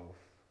myself,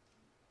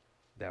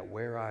 that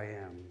where I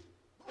am,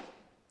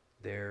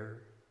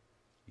 there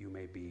you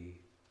may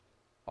be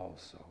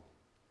also.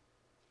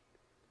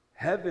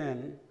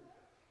 Heaven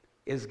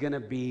is going to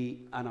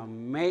be an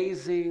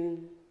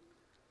amazing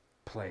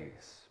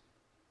place.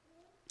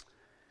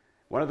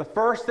 One of the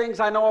first things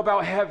I know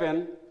about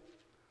heaven,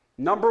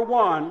 number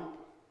one,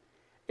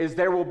 is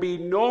there will be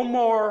no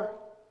more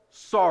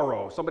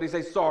sorrow. Somebody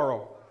say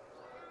sorrow.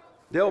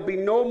 There will be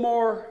no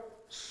more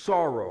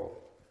sorrow.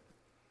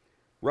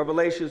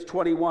 Revelations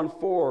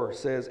 21:4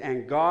 says,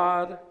 and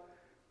God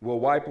will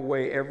wipe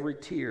away every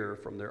tear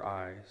from their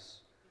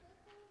eyes.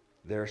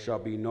 There shall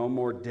be no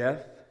more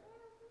death,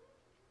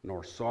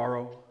 nor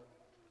sorrow,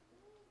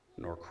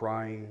 nor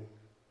crying.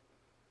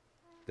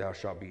 There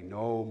shall be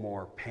no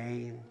more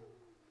pain,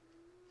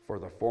 for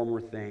the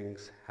former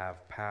things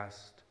have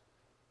passed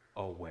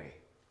away.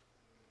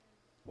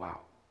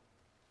 Wow.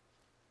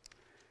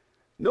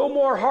 No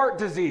more heart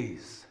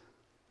disease.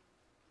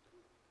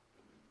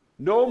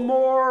 No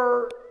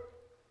more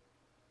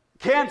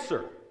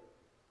cancer.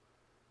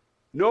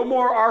 No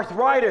more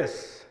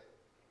arthritis.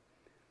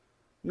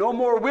 No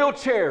more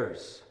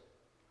wheelchairs.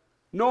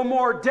 No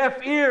more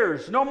deaf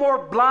ears. No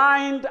more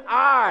blind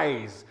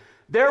eyes.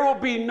 There will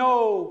be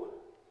no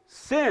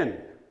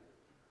sin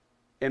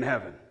in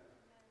heaven.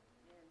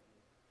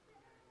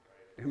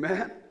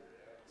 Amen?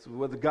 That's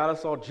what got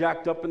us all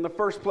jacked up in the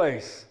first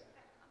place.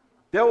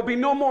 There will be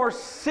no more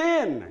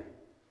sin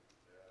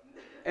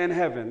in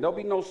heaven. There'll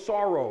be no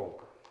sorrow.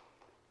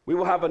 We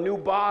will have a new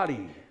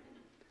body.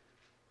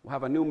 We'll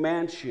have a new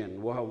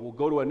mansion. We'll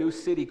go to a new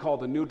city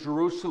called the New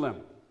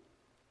Jerusalem.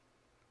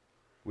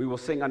 We will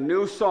sing a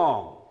new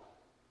song.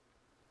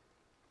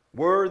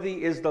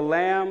 Worthy is the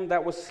Lamb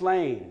that was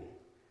slain,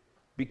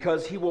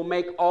 because he will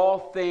make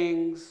all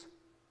things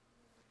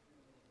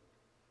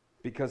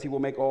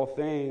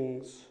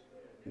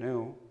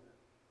new.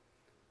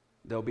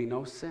 There'll be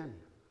no sin.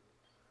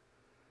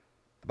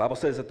 The Bible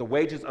says that the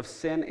wages of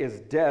sin is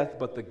death,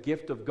 but the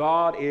gift of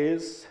God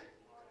is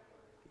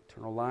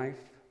eternal life.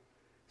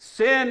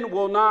 Sin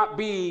will not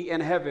be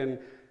in heaven.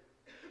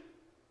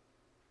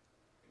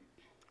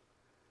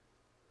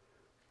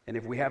 And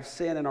if we have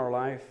sin in our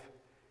life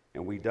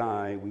and we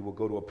die, we will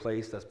go to a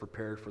place that's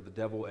prepared for the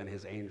devil and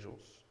his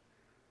angels.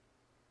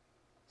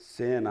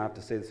 Sin, I have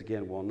to say this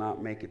again, will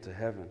not make it to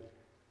heaven.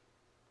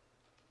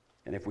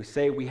 And if we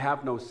say we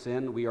have no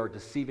sin, we are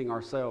deceiving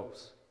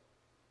ourselves.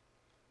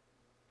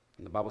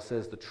 And the Bible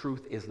says the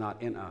truth is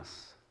not in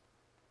us.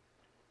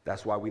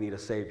 That's why we need a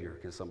Savior.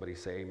 Can somebody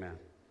say amen? Amen.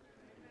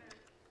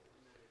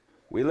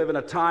 We live in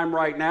a time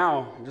right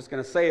now, I'm just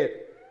going to say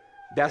it,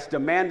 that's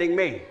demanding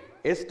me.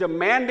 It's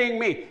demanding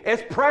me.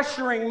 It's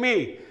pressuring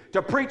me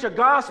to preach a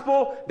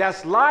gospel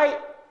that's light,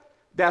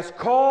 that's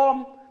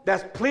calm,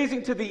 that's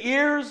pleasing to the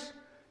ears,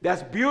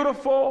 that's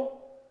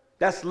beautiful,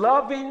 that's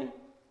loving,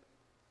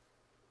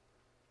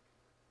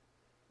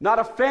 not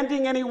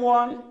offending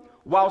anyone,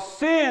 while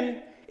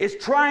sin is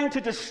trying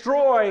to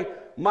destroy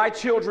my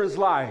children's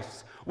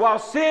lives, while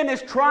sin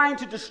is trying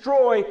to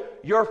destroy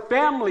your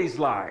family's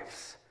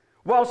lives.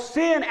 While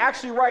sin,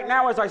 actually right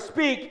now as I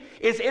speak,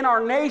 is in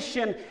our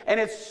nation and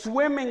it's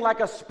swimming like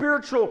a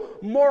spiritual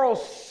moral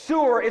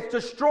sewer. It's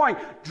destroying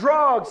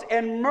drugs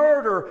and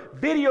murder,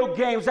 video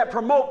games that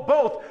promote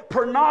both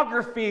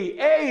pornography,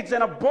 AIDS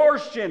and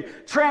abortion,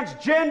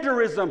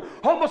 transgenderism,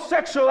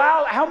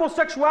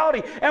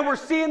 homosexuality, and we're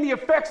seeing the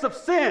effects of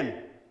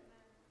sin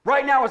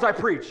right now as I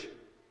preach.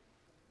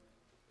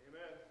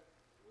 Amen.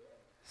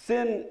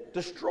 Sin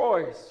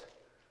destroys.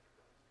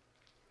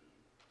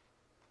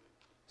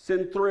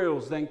 Sin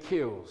thrills, then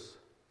kills.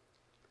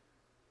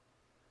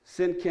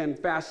 Sin can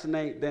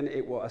fascinate, then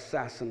it will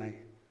assassinate.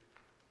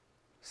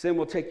 Sin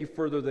will take you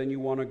further than you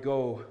want to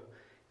go,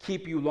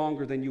 keep you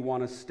longer than you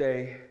want to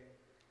stay,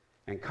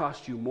 and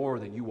cost you more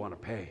than you want to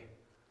pay.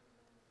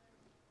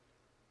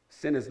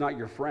 Sin is not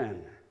your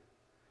friend.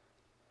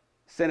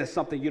 Sin is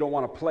something you don't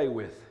want to play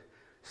with.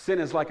 Sin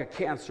is like a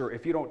cancer.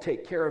 If you don't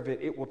take care of it,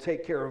 it will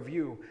take care of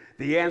you.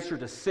 The answer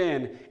to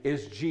sin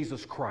is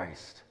Jesus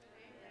Christ.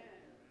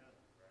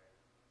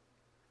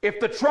 If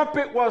the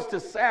trumpet was to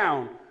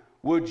sound,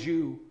 would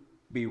you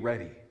be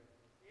ready?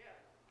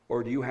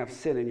 Or do you have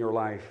sin in your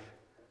life?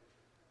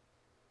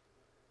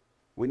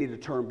 We need to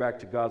turn back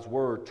to God's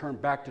word, turn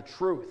back to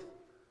truth.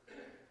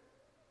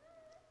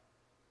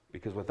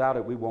 Because without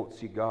it, we won't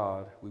see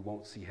God, we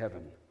won't see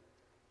heaven.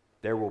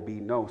 There will be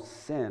no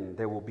sin,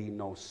 there will be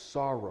no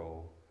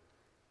sorrow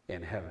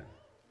in heaven.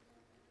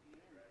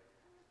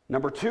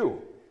 Number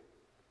two,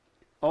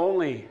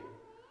 only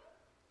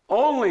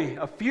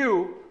a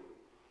few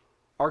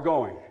are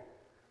going.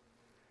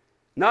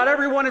 Not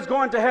everyone is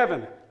going to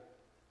heaven.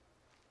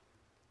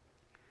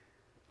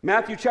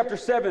 Matthew chapter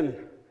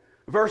 7,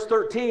 verse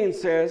 13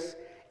 says,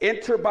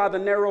 "Enter by the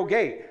narrow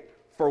gate,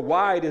 for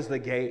wide is the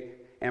gate,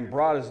 and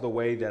broad is the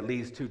way that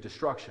leads to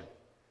destruction.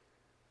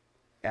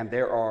 And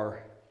there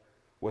are,"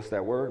 what's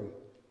that word?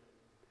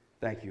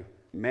 Thank you.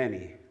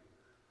 "Many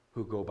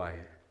who go by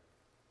it."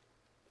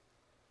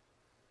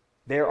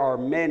 There are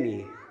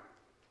many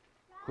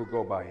who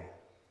go by it.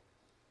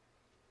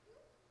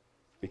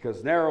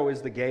 Because narrow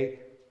is the gate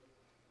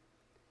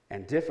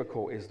and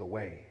difficult is the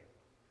way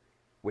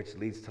which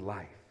leads to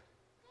life.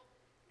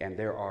 And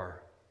there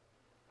are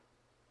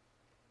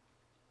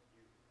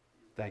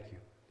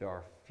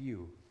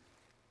few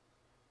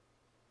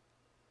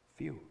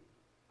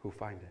who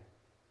find it.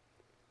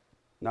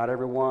 Not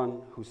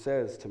everyone who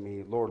says to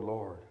me, "Lord,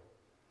 Lord,"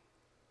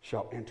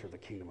 shall enter the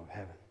kingdom of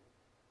heaven,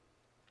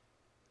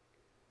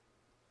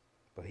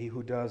 but he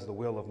who does the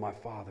will of my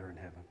Father in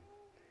heaven.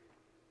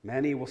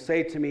 Many will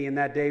say to me in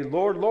that day,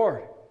 "Lord,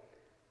 Lord,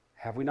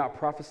 have we not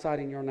prophesied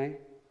in your name,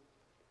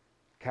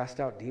 cast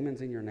out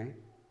demons in your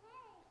name,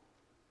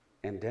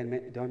 and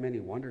done many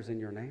wonders in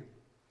your name?"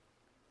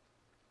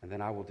 And then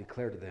I will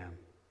declare to them,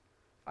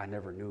 "I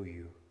never knew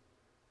you.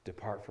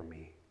 Depart from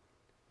me,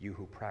 you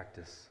who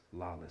practice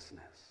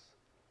lawlessness."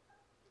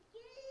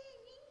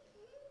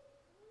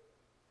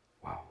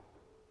 Wow.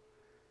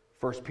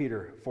 1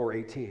 Peter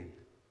 4:18.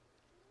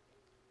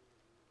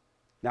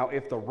 "Now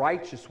if the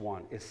righteous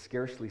one is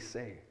scarcely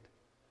saved,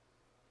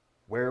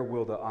 where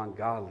will the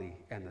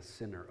ungodly and the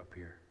sinner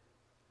appear?"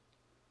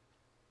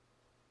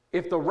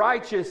 If the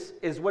righteous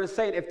is what it's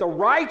saying, if the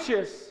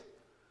righteous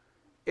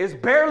is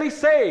barely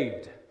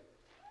saved,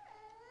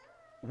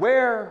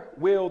 where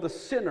will the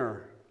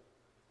sinner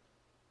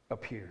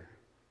appear?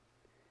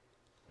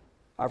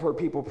 I've heard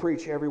people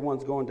preach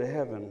everyone's going to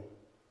heaven,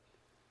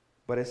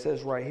 but it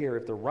says right here,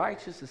 if the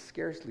righteous is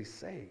scarcely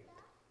saved,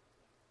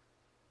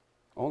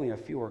 only a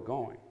few are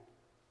going.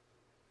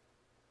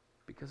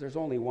 Because there's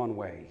only one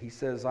way. He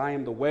says, "I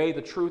am the way,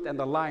 the truth, and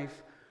the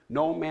life.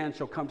 No man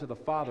shall come to the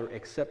Father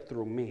except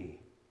through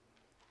me."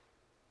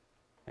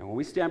 And when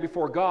we stand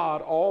before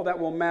God, all that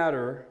will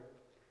matter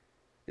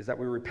is that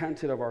we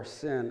repented of our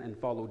sin and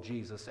followed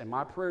Jesus. And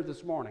my prayer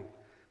this morning,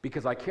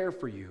 because I care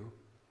for you,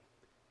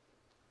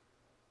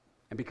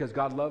 and because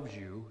God loves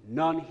you,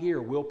 none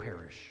here will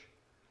perish,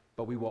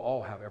 but we will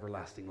all have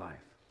everlasting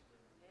life.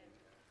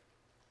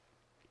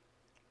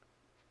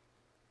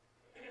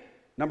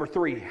 Number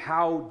 3,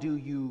 how do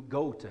you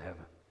go to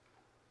heaven?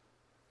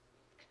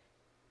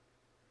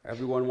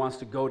 Everyone wants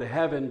to go to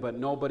heaven, but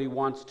nobody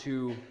wants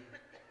to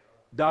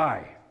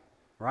die,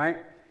 right?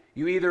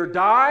 You either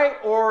die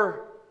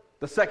or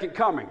the second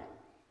coming.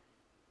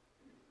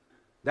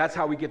 That's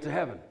how we get to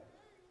heaven.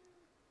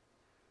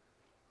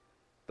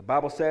 The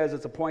Bible says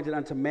it's appointed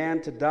unto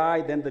man to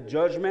die, then the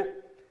judgment.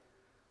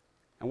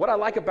 And what I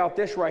like about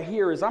this right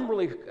here is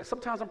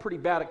sometimes I'm pretty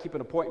bad at keeping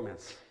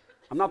appointments.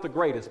 I'm not the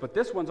greatest, but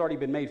this one's already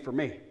been made for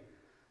me.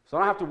 So I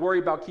don't have to worry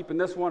about keeping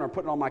this one or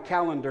putting it on my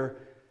calendar.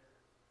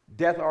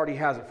 Death already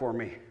has it for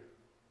me.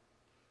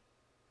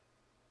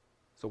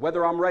 So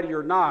whether I'm ready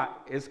or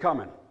not, it's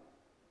coming.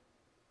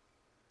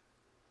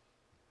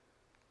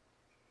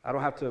 I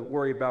don't have to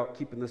worry about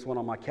keeping this one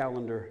on my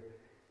calendar.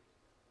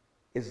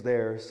 Is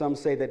there. Some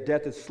say that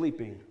death is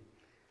sleeping,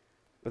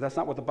 but that's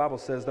not what the Bible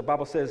says. The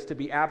Bible says to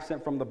be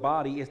absent from the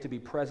body is to be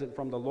present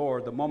from the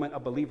Lord. The moment a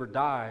believer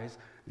dies,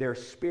 their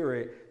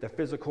spirit, the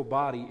physical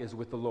body, is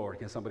with the Lord.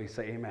 Can somebody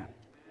say amen?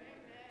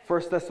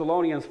 1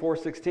 Thessalonians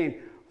 4:16,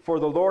 for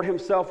the Lord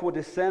himself will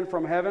descend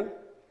from heaven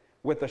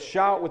with a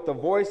shout, with the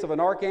voice of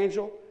an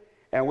archangel,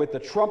 and with the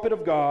trumpet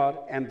of God,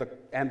 and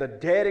the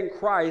dead in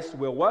Christ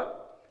will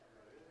what?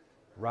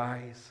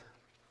 Rise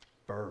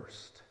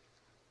first.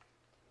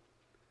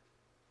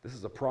 This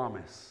is a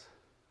promise.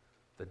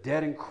 The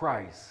dead in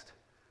Christ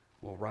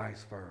will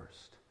rise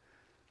first.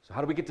 So how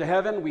do we get to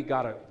heaven? We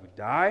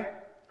die,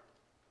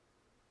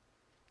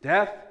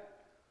 death,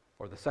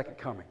 or the second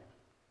coming.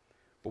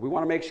 But we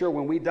want to make sure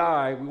when we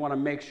die, we want to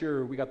make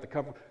sure we got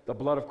the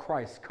blood of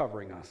Christ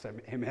covering us.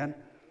 Amen?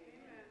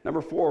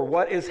 Number 4,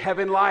 what is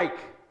heaven like?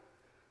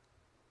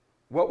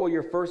 What will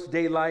your first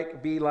day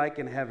be like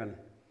in heaven?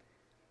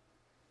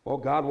 Well,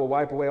 God will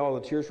wipe away all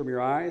the tears from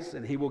your eyes,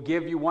 and he will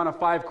give you one of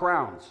 5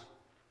 crowns.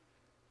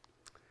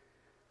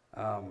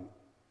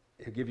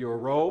 He'll give you a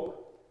robe.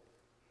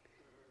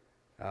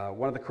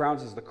 One of the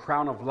crowns is the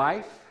crown of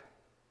life.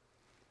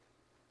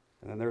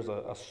 And then there's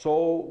a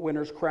soul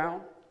winner's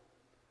crown.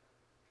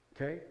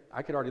 Okay?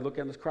 I could already look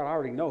at this crown. I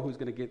already know who's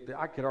going to get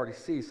I could already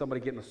see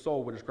somebody getting the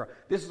soul winner's crown.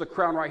 This is a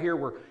crown right here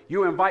where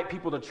you invite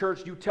people to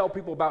church. You tell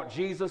people about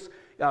Jesus.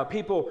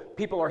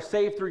 People are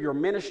saved through your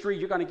ministry.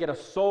 You're going to get a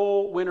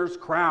soul winner's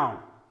crown.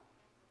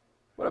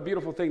 What a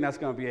beautiful thing that's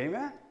going to be.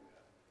 Amen?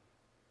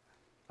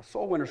 A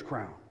soul winner's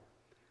crown.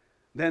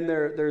 Then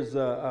there's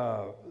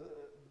the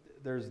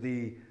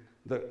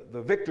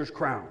victor's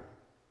crown.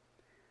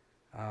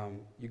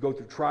 You go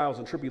through trials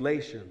and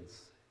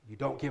tribulations. You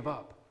don't give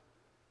up.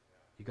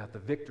 You got the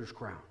victor's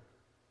crown.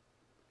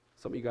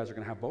 Some of you guys are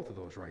going to have both of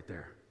those right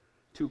there.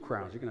 2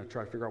 crowns. You're going to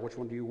try to figure out which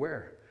one do you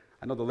wear.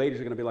 I know the ladies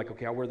are going to be like,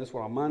 okay, I'll wear this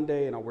one on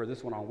Monday and I'll wear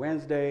this one on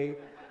Wednesday.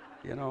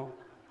 You know,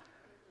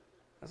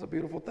 that's a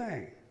beautiful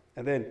thing.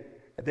 And then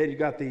you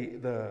got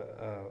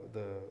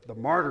the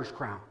martyr's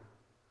crown.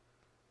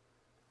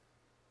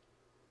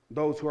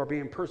 Those who are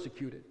being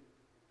persecuted.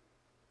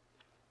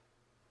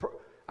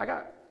 I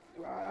got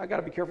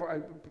to be careful.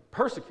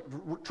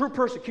 True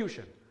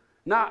persecution,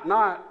 not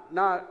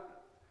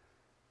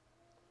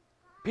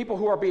people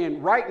who are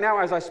being right now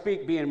as I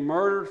speak being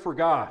murdered for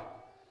God.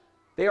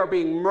 They are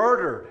being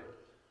murdered,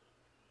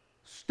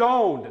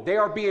 stoned. They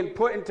are being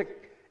put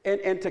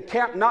into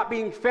camp, not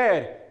being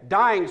fed,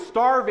 dying,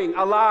 starving,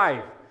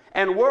 alive,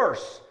 and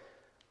worse,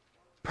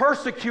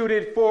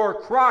 persecuted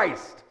for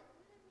Christ.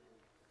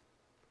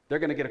 They're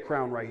going to get a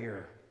crown right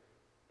here.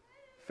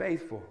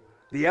 Faithful.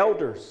 The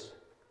elders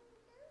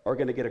are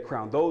going to get a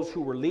crown. Those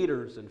who were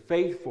leaders and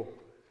faithful,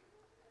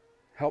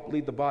 help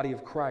lead the body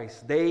of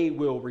Christ, they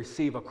will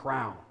receive a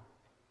crown.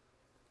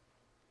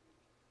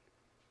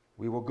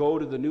 We will go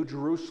to the New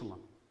Jerusalem.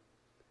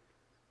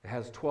 It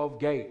has 12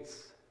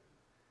 gates.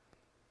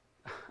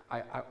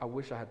 I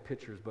wish I had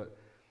pictures, but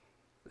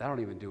I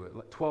don't even do it.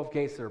 12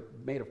 gates that are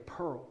made of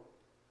pearl.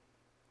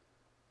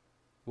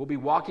 We'll be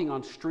walking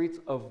on streets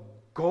of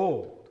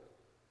gold.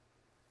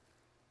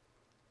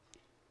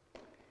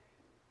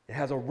 It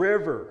has a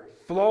river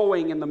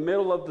flowing in the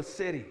middle of the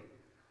city.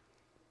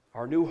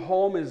 Our new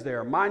home is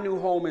there. My new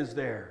home is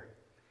there.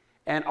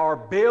 And our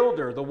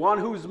builder, the one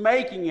who's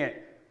making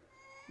it,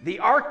 the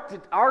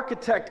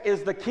architect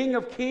is the King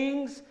of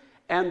Kings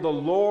and the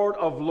Lord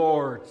of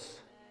Lords.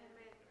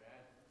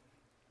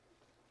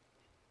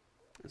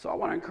 And so I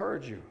want to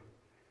encourage you.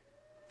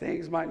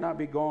 Things might not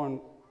be going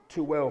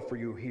too well for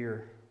you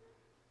here.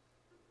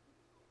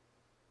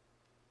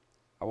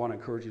 I want to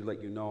encourage you to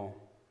let you know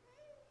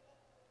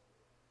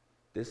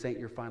this ain't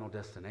your final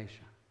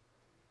destination.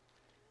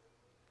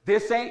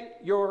 This ain't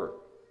your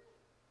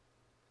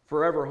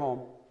forever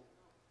home.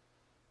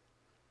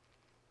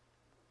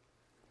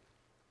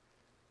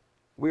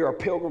 We are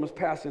pilgrims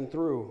passing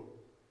through.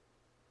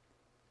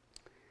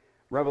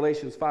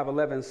 Revelations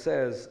 5:11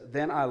 says,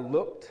 "Then I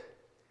looked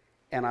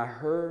and I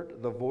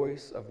heard the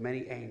voice of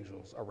many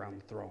angels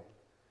around the throne,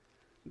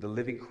 the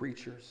living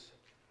creatures."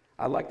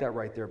 I like that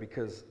right there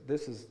because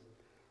this is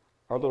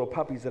our little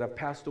puppies that have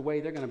passed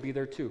away. They're going to be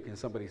there too. Can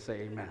somebody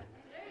say amen?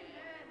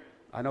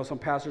 I know some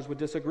pastors would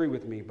disagree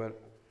with me,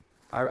 but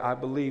I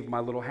believe my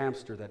little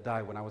hamster that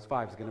died when I was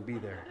 5 is going to be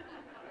there.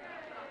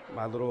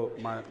 My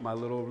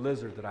little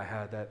lizard that I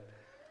had that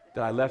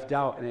I left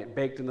out and it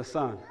baked in the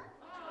sun.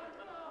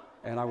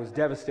 And I was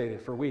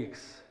devastated for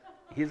weeks.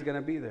 He's going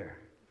to be there.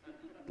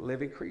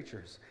 Living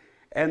creatures.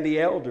 And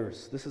the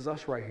elders, this is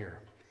us right here.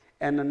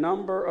 And the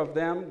number of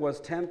them was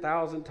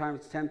 10,000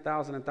 times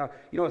 10,000 and 1,000.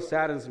 You know what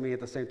saddens me at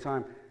the same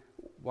time?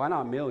 Why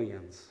not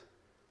millions?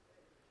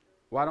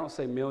 Why don't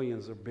say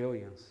millions or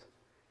billions?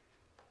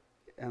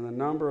 And the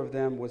number of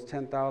them was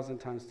 10,000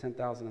 times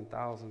 10,000 and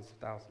thousands and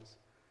thousands.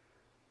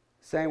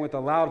 Saying with a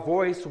loud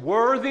voice,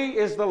 worthy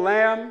is the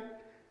Lamb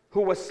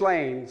who was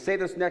slain. Say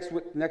this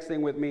next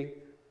thing with me.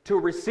 To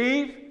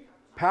receive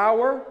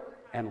power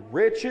and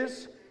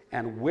riches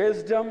and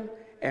wisdom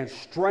and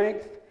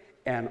strength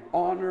and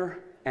honor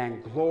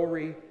and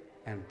glory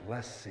and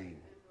blessing.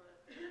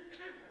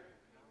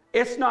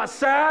 It's not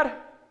sad.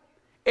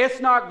 It's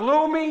not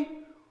gloomy.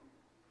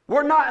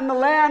 We're not in the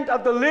land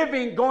of the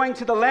living going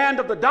to the land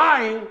of the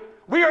dying.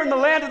 We are in the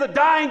land of the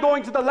dying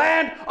going to the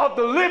land of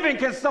the living.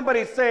 Can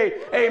somebody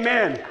say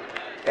amen?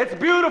 It's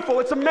beautiful.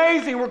 It's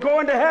amazing. We're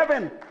going to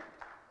heaven.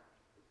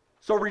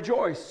 So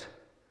rejoice.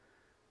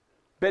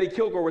 Betty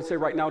Kilgore would say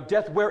right now,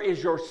 death, where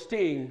is your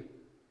sting?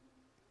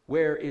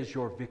 Where is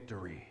your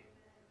victory?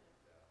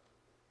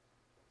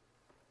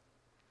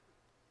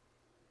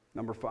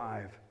 Number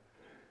 5,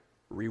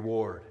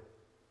 reward.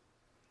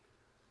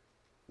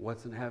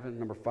 What's in heaven?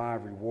 Number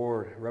 5,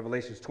 reward.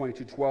 Revelations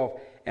 22:12.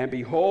 And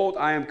behold,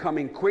 I am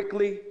coming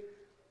quickly,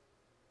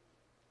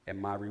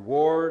 and my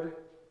reward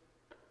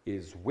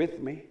is with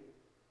me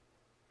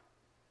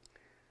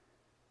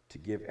to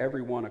give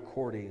everyone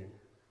according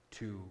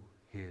to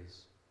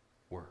his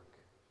work.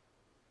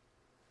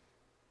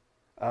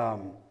 I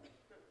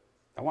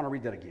want to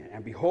read that again.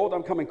 And behold,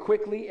 I'm coming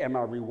quickly, and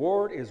my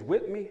reward is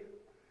with me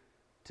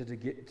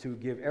to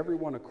give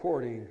everyone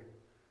according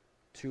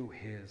to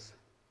his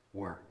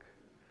work.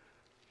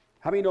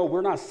 How many know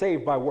we're not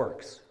saved by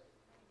works?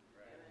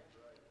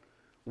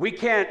 We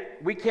can't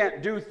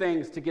do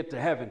things to get to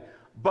heaven.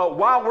 But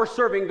while we're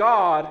serving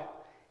God,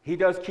 he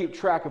does keep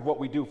track of what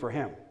we do for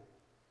him.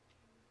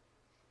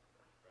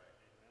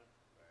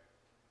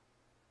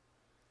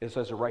 It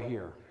says it right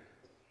here.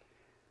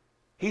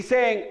 He's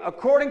saying,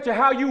 according to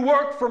how you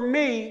work for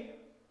me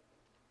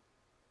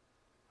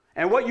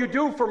and what you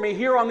do for me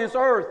here on this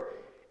earth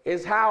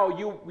is how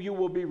you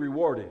will be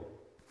rewarded.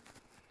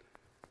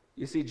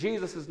 You see,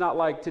 Jesus is not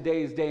like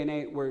today's day and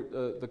age where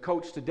the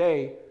coach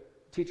today,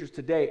 teachers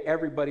today,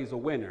 everybody's a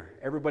winner.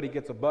 Everybody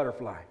gets a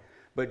butterfly.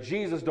 But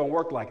Jesus don't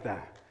work like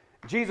that.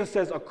 Jesus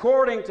says,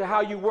 according to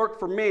how you work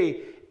for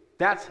me,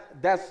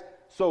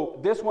 so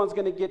this one's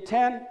going to get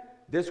 10,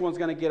 this one's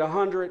going to get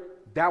 100,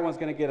 that one's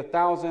going to get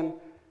 1,000,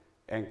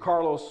 and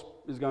Carlos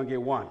is going to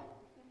get 1.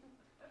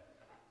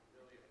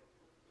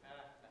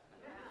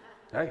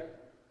 Hey.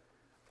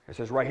 It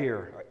says right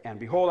here, and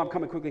behold, I'm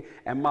coming quickly,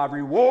 and my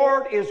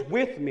reward is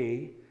with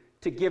me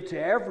to give to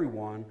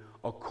everyone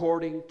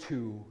according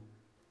to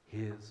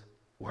his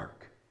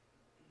work.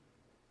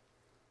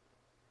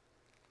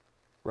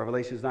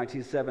 Revelations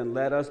 19:7,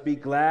 let us be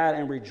glad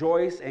and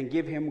rejoice and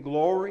give him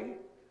glory,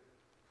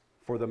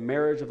 for the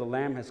marriage of the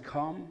Lamb has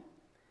come,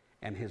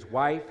 and his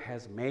wife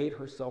has made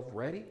herself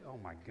ready. Oh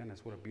my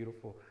goodness, what a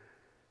beautiful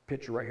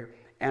picture right here.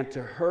 And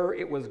to her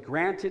it was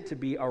granted to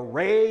be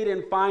arrayed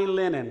in fine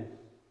linen,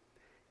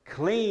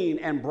 clean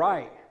and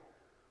bright,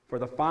 for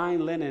the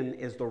fine linen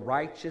is the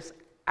righteous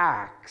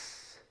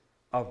acts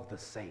of the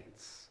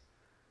saints.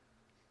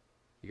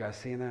 You guys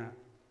seeing that?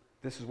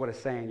 This is what it's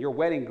saying. Your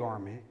wedding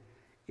garment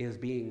is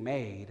being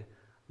made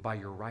by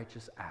your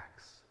righteous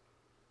acts.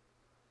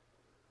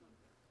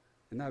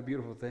 Isn't that a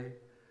beautiful thing?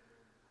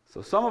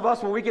 So some of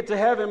us, when we get to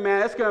heaven,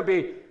 man,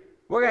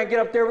 we're going to get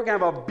up there, we're going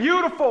to have a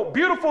beautiful,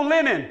 beautiful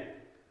linen.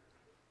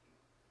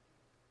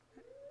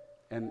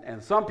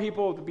 And some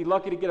people would be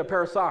lucky to get a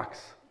pair of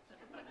socks.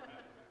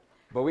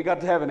 But we got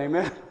to heaven,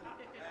 amen?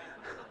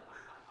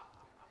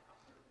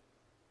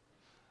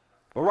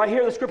 But right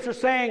here the scripture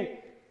saying,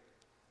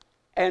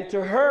 and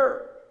to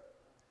her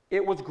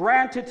it was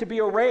granted to be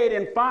arrayed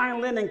in fine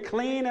linen,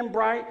 clean and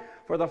bright,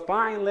 for the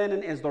fine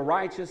linen is the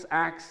righteous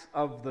acts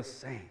of the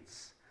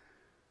saints.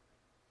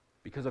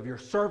 Because of your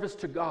service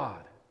to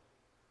God,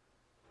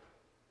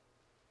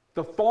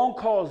 the phone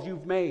calls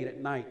you've made at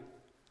night,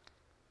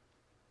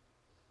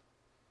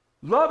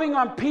 loving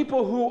on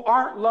people who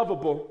aren't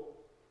lovable,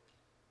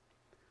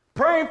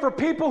 praying for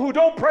people who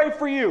don't pray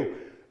for you,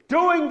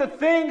 doing the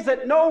things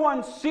that no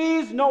one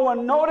sees, no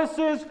one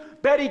notices.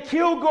 Betty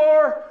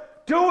Kilgore,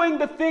 doing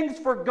the things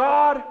for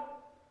God,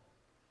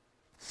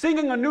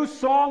 singing a new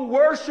song,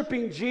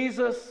 worshiping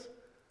Jesus.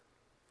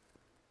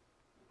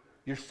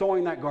 You're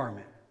sewing that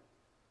garment.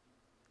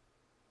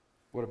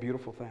 What a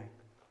beautiful thing.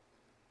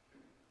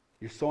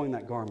 You're sewing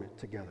that garment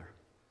together.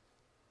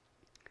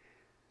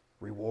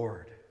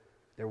 Reward.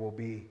 There will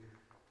be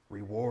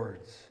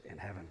rewards in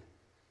heaven.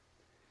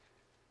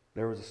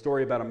 There was a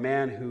story about a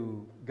man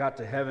who got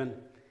to heaven,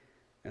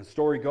 and the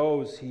story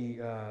goes,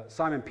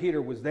 Simon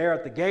Peter was there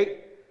at the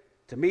gate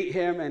to meet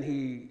him,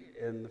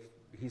 and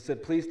he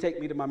said, please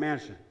take me to my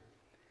mansion.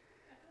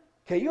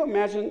 Can you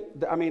imagine?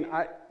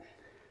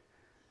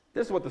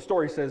 This is what the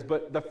story says,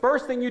 but the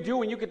first thing you do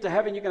when you get to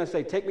heaven, you're going to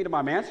say, take me to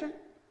my mansion?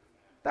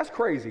 That's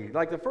crazy.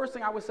 Like, the first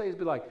thing I would say is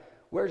be like,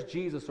 where's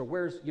Jesus, or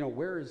where's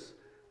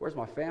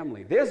my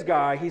family? This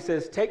guy, he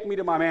says, take me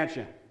to my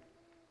mansion.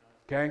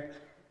 Okay?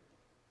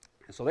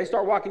 And so they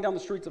start walking down the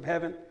streets of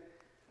heaven,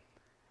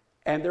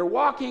 and they're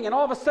walking, and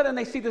all of a sudden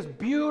they see this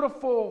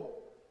beautiful,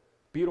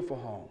 beautiful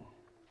home.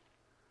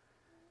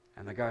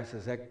 And the guy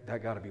says,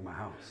 that got to be my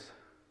house.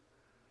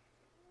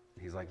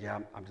 He's like, yeah,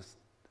 I'm just,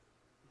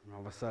 and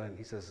all of a sudden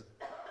he says,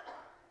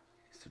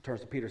 he turns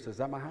to Peter and says, is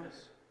that my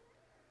house?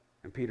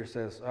 And Peter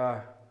says,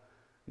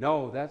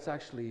 no, that's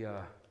actually,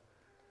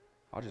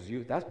 I'll just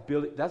use,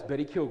 that's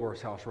Betty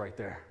Kilgore's house right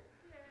there.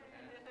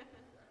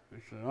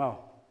 He said, oh,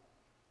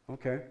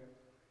 okay.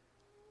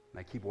 And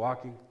they keep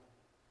walking.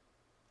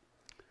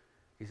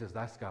 He says,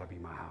 that's got to be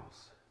my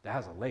house. That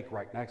has a lake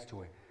right next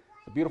to it.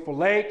 It's a beautiful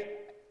lake.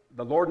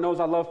 The Lord knows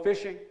I love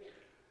fishing.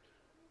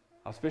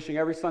 I was fishing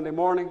every Sunday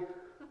morning.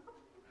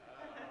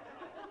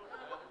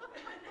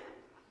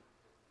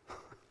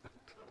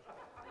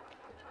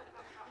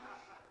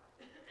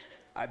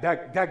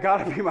 That got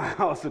to be my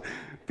house. And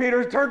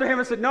Peter turned to him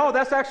and said, no,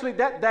 that's actually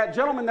that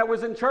gentleman that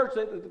was in church,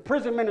 the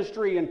prison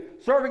ministry and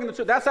serving in the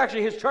church, that's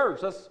actually his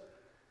church.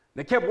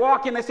 They kept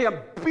walking. They see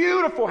a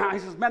beautiful house. He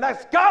says, man,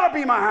 that's got to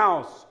be my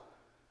house.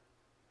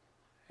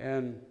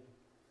 And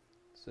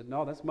said,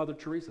 no, that's Mother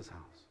Teresa's house.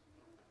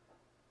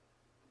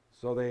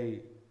 So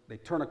they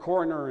turn a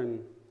corner and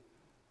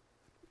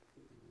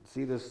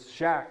see this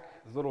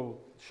shack, this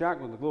little shack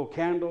with a little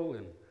candle,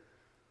 and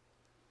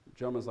the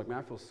gentleman's like, man,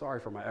 I feel sorry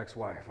for my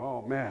ex-wife.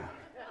 Oh, man,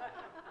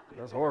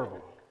 that's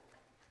horrible.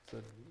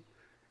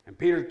 And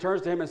Peter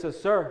turns to him and says,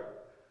 sir,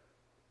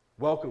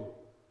 welcome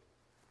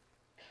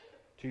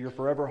to your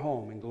forever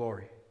home in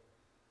glory.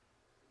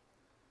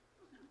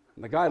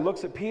 And the guy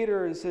looks at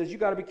Peter and says, you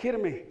got to be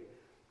kidding me.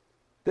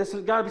 This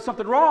has got to be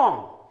something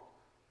wrong.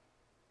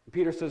 And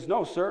Peter says,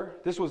 no, sir,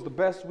 this was the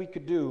best we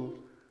could do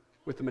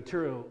with the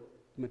material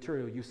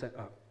you set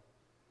up.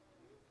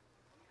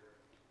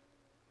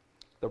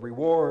 The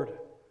reward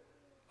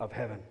of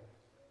heaven.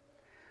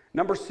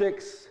 Number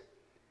 6,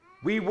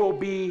 we will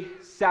be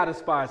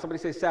satisfied. Somebody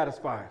say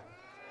satisfied.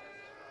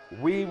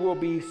 We will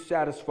be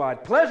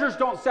satisfied. Pleasures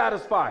don't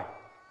satisfy.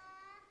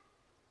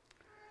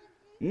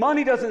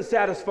 Money doesn't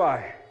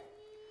satisfy.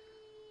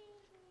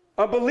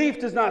 Unbelief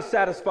does not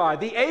satisfy.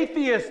 The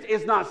atheist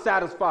is not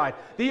satisfied.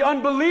 The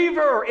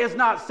unbeliever is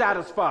not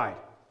satisfied.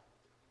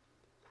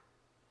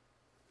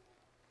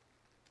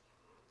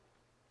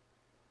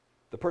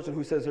 The person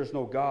who says there's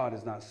no God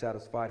is not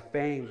satisfied.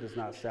 Fame does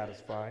not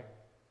satisfy.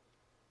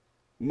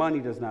 Money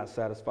does not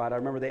satisfy. I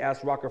remember they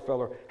asked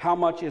Rockefeller, how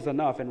much is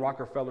enough? And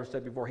Rockefeller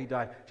said before he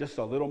died, just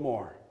a little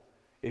more.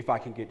 If I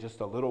can get just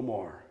a little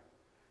more.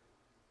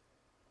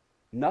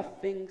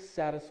 Nothing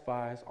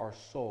satisfies our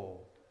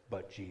soul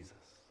but Jesus.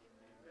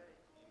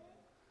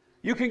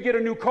 You can get a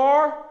new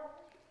car.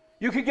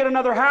 You can get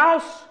another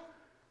house.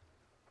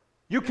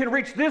 You can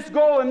reach this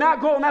goal, and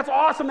that's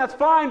awesome, that's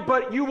fine,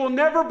 but you will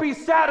never be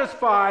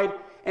satisfied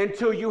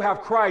until you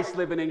have Christ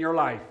living in your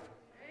life.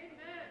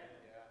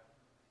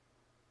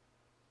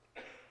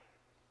 Amen.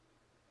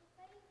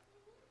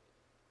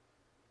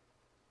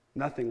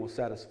 Nothing will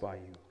satisfy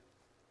you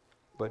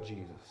but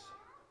Jesus.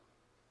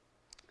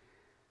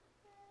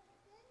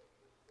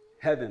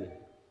 Heaven,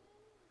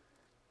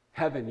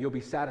 you'll be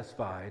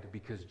satisfied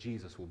because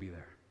Jesus will be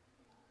there.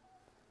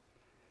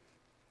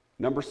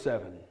 Number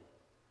 7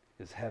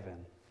 is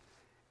heaven.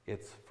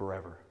 It's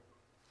forever.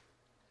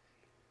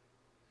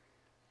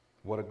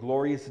 What a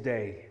glorious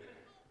day,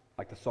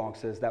 like the song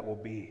says, that will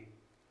be.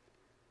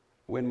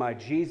 When my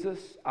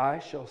Jesus I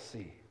shall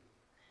see.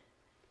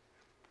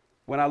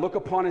 When I look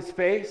upon his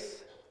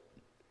face,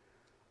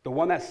 the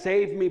one that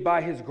saved me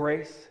by his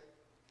grace,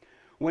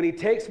 when he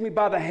takes me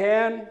by the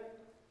hand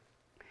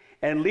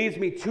and leads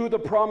me to the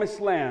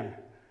promised land,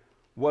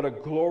 what a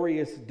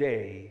glorious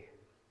day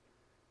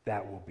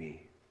that will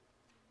be.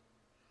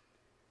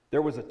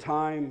 There was a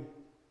time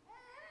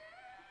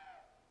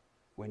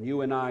when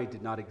you and I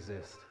did not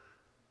exist.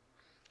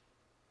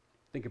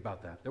 Think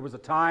about that. There was a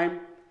time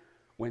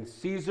when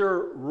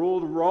Caesar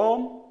ruled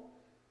Rome.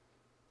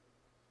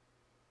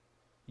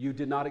 You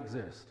did not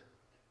exist.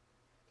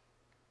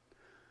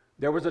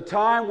 There was a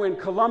time when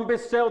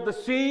Columbus sailed the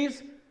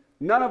seas.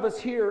 None of us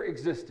here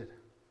existed.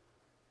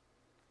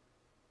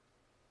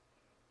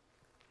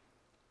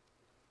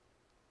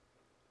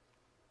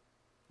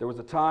 There was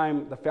a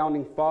time, the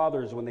founding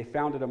fathers, when they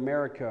founded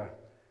America,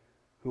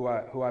 who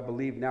I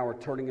believe now are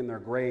turning in their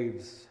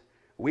graves.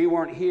 We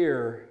weren't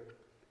here,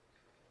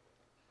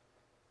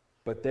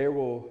 but there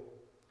will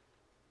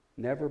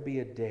never be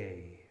a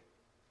day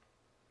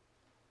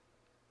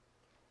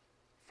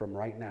from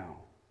right now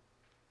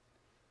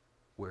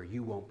where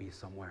you won't be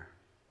somewhere.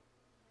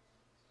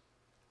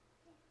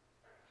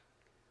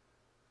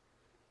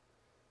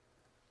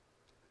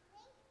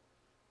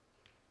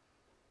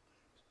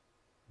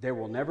 There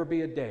will never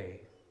be a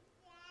day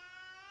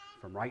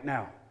from right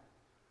now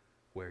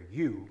where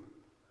you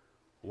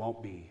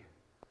won't be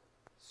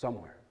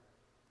somewhere.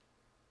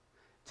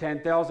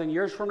 10,000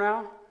 years from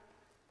now,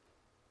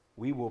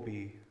 we will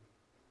be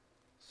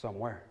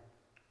somewhere.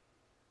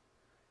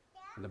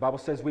 And the Bible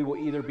says we will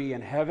either be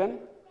in heaven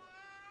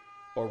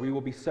or we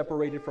will be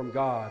separated from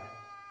God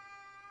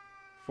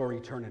for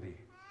eternity.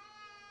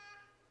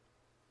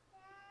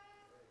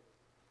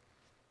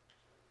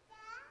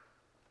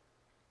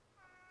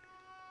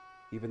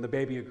 Even the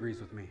baby agrees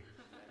with me.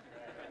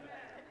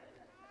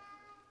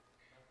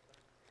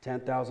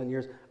 10,000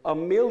 years,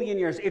 1,000,000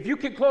 years. If you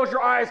can close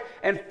your eyes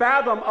and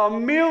fathom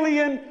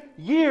 1,000,000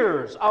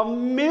 years,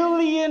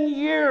 1,000,000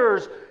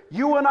 years,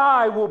 you and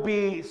I will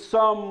be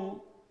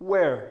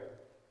somewhere.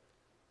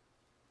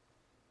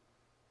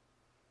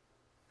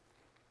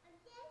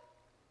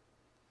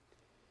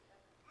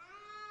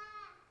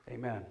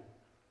 Amen.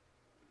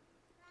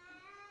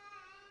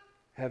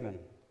 Heaven.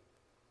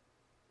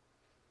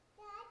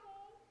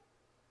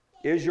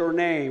 Is your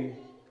name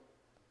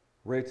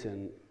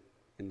written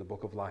in the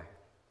book of life?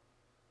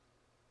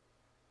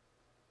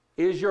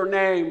 Is your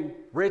name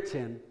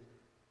written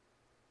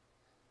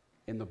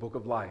in the book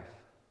of life?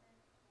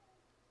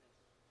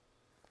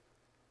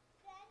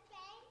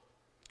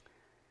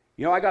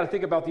 You know, I got to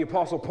think about the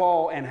Apostle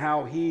Paul and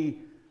how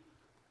we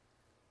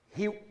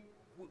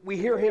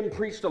hear him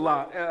preached a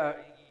lot,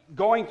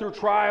 going through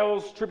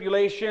trials,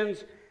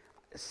 tribulations,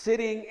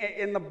 sitting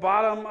in the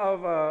bottom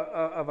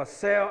of a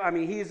cell. I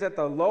mean, he's at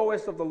the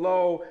lowest of the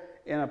low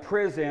in a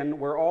prison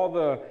where all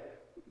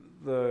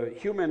the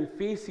human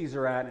feces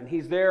are at, and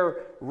he's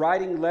there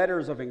writing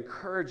letters of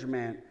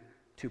encouragement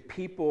to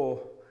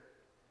people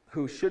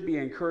who should be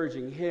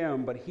encouraging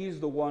him, but he's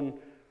the one,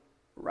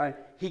 right?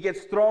 He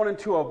gets thrown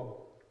into a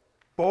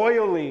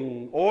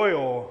boiling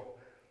oil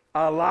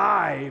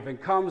alive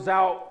and comes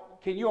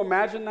out. Can you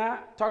imagine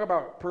that? Talk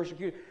about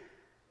persecution.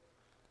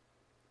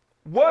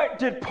 What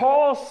did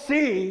Paul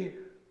see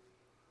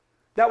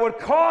that would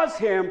cause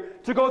him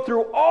to go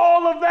through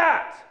all of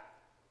that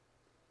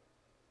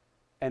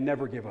and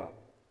never give up?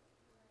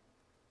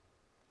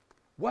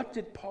 What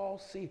did Paul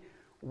see?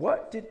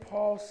 What did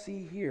Paul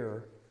see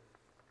here?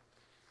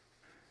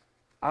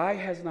 Eye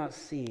has not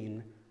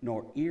seen,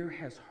 nor ear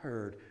has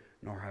heard,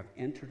 nor have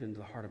entered into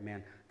the heart of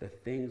man the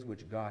things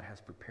which God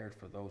has prepared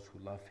for those who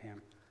love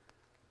him.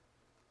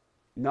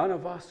 None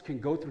of us can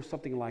go through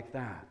something like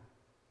that,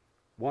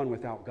 one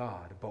without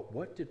God. But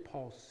what did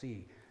Paul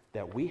see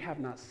that we have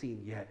not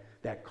seen yet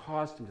that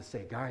caused him to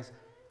say, guys,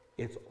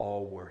 it's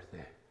all worth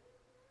it?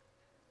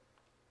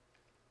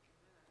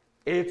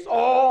 It's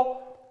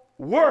all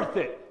worth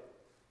it.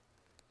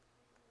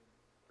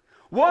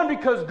 One,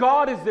 because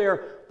God is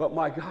there, but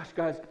my gosh,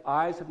 guys,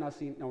 eyes have not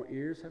seen, nor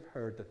ears have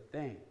heard the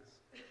things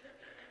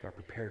that are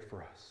prepared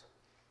for us.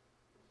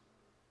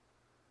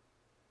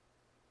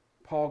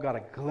 Paul got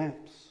a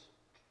glimpse.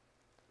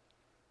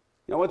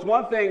 You know, it's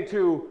one thing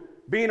to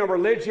be in a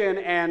religion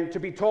and to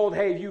be told,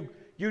 hey,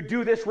 you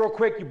do this real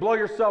quick, you blow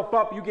yourself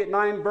up, you get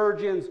 9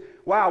 virgins,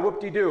 wow,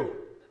 whoop-de-doo.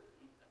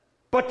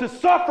 But to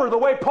suffer the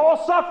way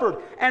Paul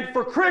suffered, and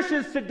for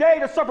Christians today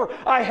to suffer,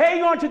 I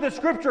hang on to this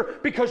scripture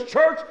because,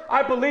 church,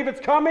 I believe it's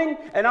coming,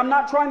 and I'm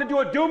not trying to do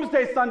a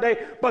doomsday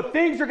Sunday, but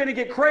things are going to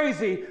get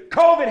crazy.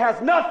 COVID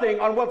has nothing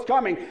on what's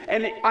coming.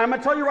 And I'm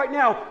going to tell you right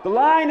now, the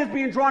line is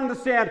being drawn in the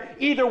sand.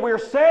 Either we're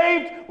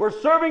saved, we're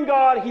serving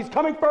God, He's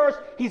coming first,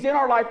 He's in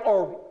our life,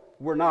 or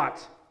we're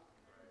not.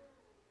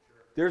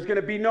 There's going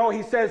to be no,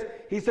 he says,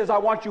 I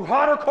want you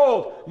hot or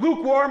cold,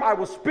 lukewarm, I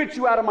will spit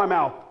you out of my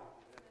mouth.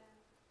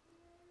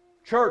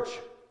 Church,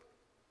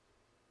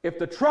 if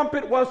the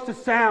trumpet was to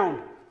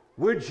sound,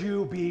 would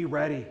you be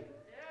ready?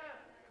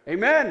 Yeah.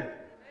 Amen. Amen.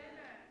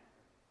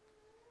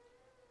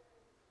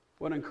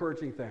 What an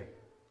encouraging thing.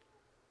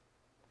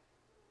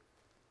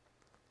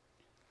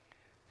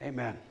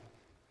 Amen.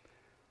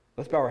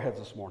 Let's bow our heads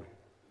this morning.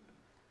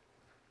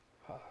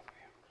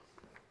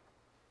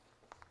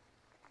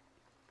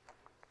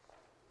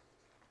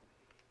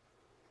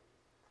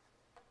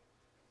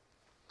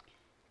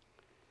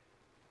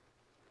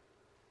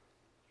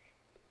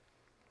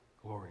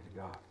 Glory to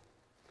God.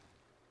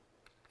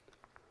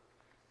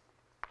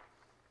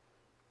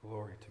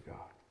 Glory to God.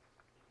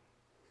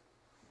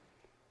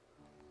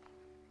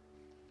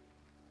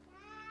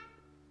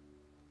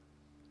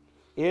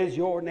 Is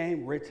your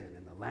name written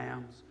in the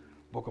Lamb's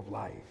book of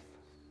life?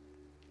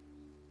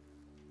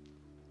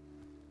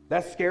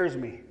 That scares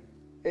me.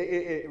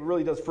 It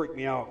really does freak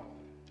me out.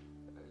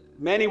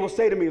 Many will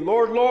say to me,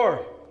 Lord, Lord,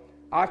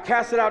 I've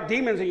casted out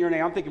demons in your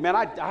name. I'm thinking, man,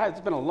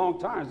 it's been a long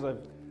time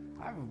since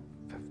I've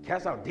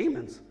cast out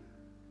demons.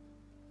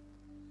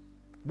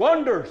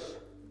 Wonders.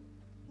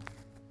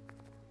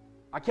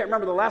 I can't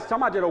remember the last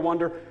time I did a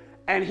wonder.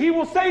 And he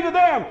will say to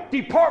them,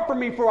 depart from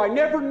me, for I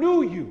never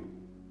knew you.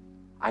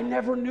 I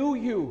never knew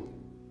you.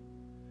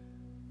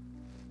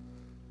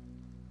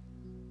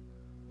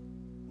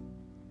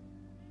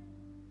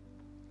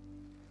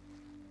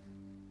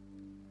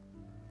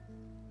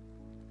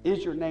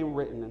 Is your name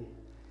written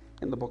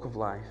in the book of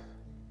life?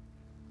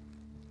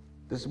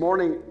 This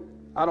morning,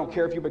 I don't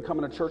care if you've been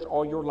coming to church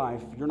all your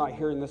life. You're not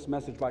hearing this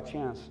message by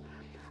chance.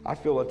 I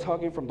feel a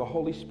tugging from the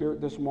Holy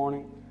Spirit this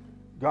morning.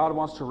 God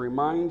wants to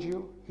remind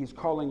you. He's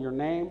calling your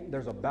name.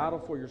 There's a battle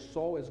for your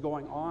soul is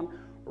going on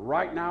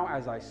right now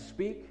as I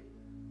speak.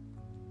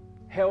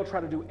 Hell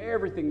tried to do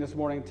everything this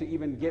morning to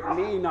even get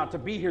me not to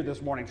be here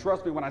this morning.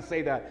 Trust me when I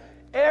say that.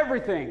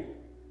 Everything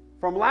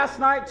from last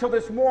night till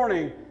this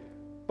morning.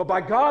 But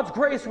by God's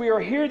grace, we are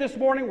here this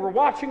morning. We're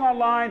watching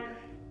online.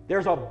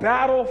 There's a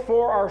battle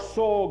for our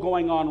soul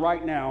going on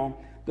right now.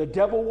 The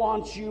devil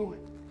wants you.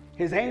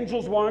 His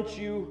angels want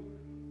you.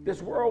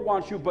 This world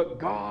wants you, but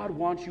God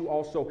wants you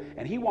also.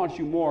 And he wants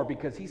you more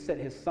because he sent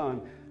his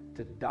son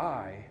to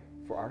die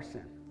for our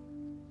sin,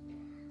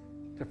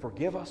 to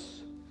forgive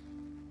us.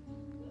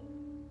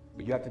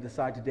 But you have to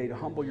decide today to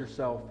humble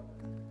yourself.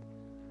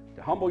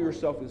 To humble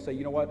yourself and say,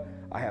 you know what?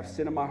 I have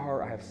sin in my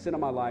heart. I have sin in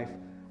my life.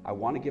 I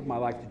want to give my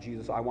life to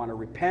Jesus. I want to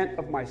repent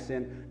of my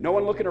sin. No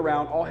one looking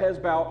around, all heads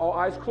bowed, all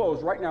eyes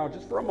closed right now,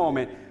 just for a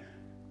moment.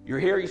 You're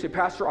here, you say,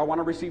 Pastor, I want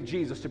to receive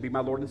Jesus to be my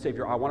Lord and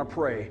Savior. I want to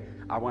pray.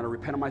 I want to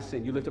repent of my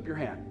sin. You lift up your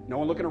hand. No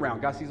one looking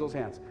around. God sees those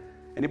hands.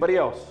 Anybody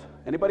else?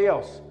 Anybody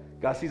else?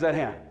 God sees that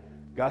hand.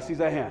 God sees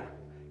that hand.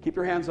 Keep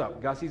your hands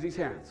up. God sees these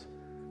hands.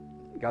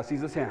 God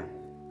sees this hand.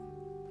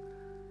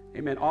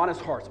 Amen. Honest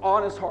hearts.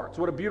 Honest hearts.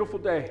 What a beautiful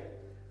day.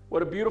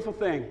 What a beautiful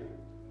thing.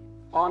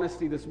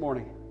 Honesty this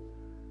morning.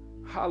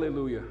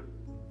 Hallelujah.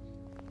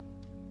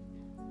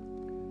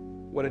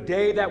 What a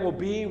day that will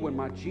be when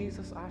my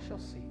Jesus I shall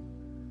see.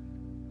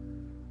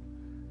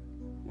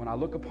 When I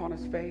look upon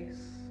his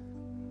face,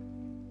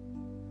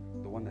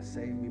 the one that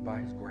saved me by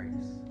his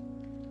grace.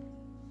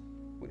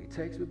 When he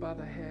takes me by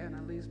the hand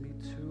and leads me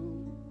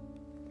to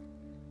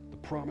the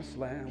promised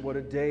land. What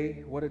a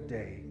day, what a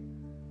day,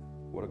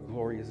 what a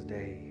glorious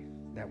day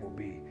that will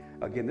be.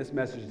 Again, this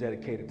message is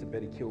dedicated to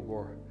Betty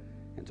Kilgore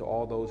and to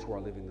all those who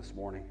are living this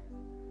morning.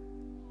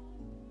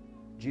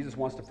 Jesus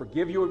wants to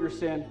forgive you of your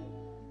sin.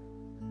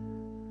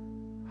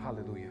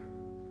 Hallelujah.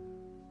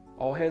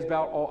 All heads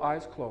bowed, all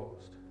eyes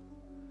closed.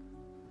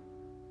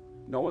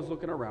 No one's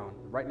looking around.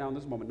 Right now in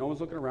this moment, no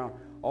one's looking around.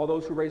 All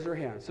those who raise their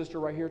hands. Sister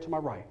right here to my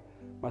right.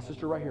 My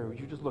sister right here. Would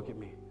you just look at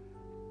me?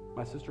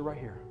 My sister right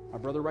here. My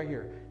brother right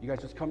here. You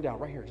guys just come down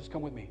right here. Just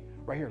come with me.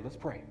 Right here. Let's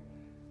pray.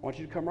 I want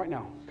you to come right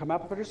now. Come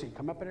up out of your seat.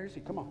 Come up out of your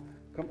seat. Come on.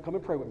 Come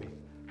and pray with me.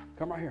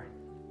 Come right here.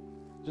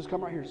 Just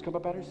come right here. Just come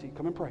up out of your seat.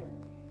 Come and pray.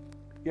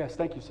 Yes,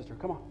 thank you, sister.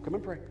 Come on. Come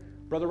and pray.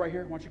 Brother right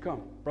here, why don't you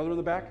come? Brother in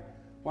the back,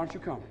 why don't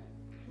you come?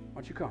 Why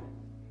don't you come?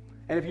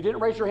 And if you didn't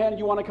raise your hand and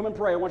you want to come and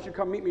pray, I want you to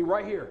come meet me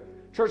right here.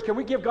 Church, can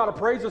we give God a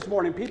praise this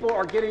morning? People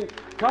are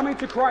coming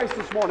to Christ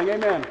this morning.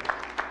 Amen.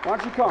 Why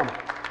don't you come?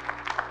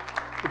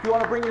 If you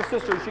want to bring your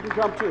sister, she can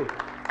come too.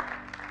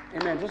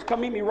 Amen. Just come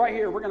meet me right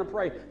here. We're going to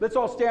pray. Let's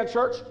all stand,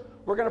 church.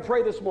 We're going to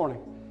pray this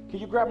morning. Can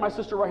you grab my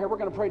sister right here? We're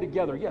going to pray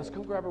together. Yes,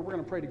 come grab her. We're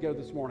going to pray together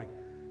this morning.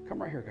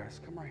 Come right here, guys.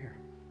 Come right here.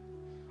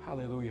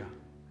 Hallelujah.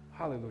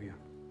 Hallelujah.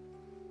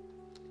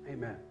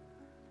 Amen.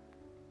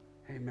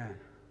 Amen.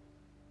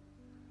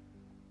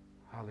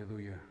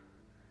 Hallelujah.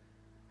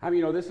 How many of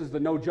you know this is the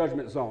no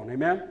judgment zone?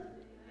 Amen? Amen.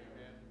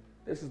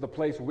 This is the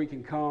place where we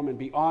can come and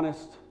be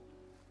honest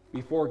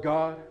before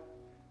God.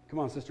 Come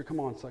on, sister. Come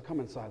on. Come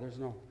inside. There's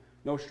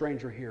no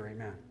stranger here.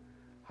 Amen.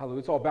 Hallelujah.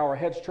 Let's all bow our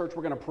heads, church.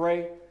 We're going to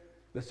pray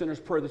the sinner's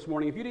prayer this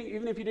morning.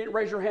 Even if you didn't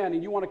raise your hand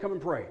and you want to come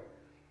and pray,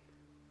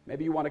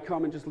 maybe you want to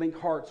come and just link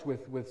hearts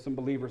with some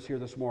believers here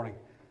this morning.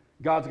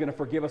 God's going to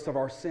forgive us of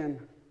our sin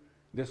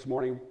this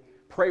morning.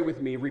 Pray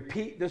with me.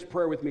 Repeat this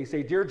prayer with me.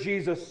 Say, Dear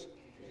Jesus,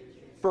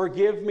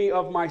 forgive me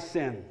of my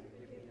sin.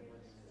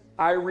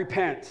 I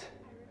repent.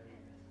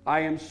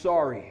 I am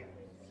sorry.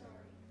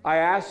 I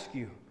ask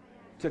you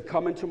to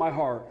come into my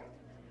heart.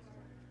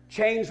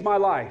 Change my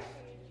life.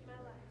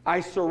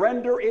 I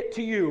surrender it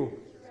to you.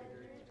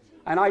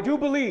 And I do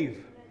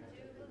believe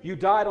you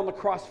died on the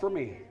cross for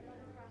me.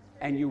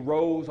 And you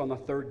rose on the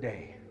third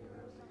day.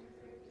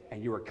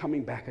 And you are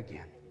coming back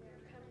again.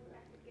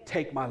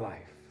 Take my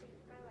life.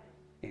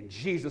 In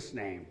Jesus'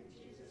 name,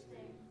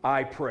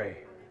 I pray.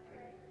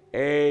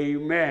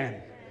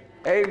 Amen.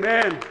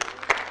 Amen.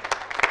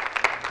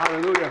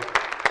 Hallelujah.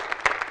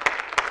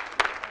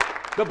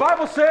 The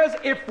Bible says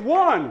if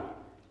one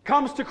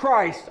comes to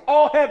Christ,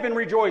 all heaven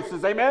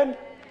rejoices. Amen?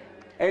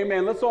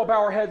 Amen. Let's all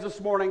bow our heads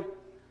this morning.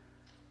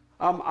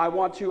 I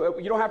want to,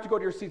 you don't have to go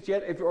to your seats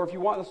yet, or if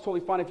you want, that's totally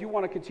fine. If you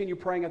want to continue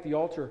praying at the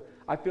altar,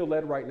 I feel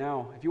led right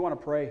now. If you want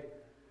to pray,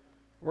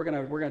 we're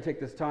gonna take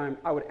this time.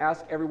 I would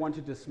ask everyone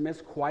to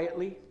dismiss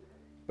quietly,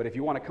 but if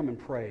you want to come and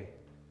pray,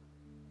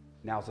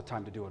 now's the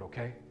time to do it,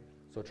 okay?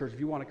 So church, if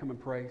you want to come and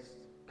pray,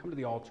 come to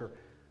the altar.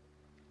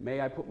 May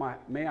I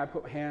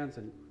put hands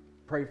and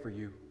pray for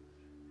you.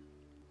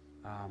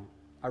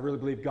 I really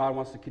believe God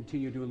wants to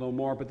continue doing a little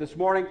more. But this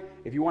morning,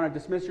 if you want to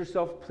dismiss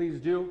yourself,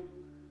 please do.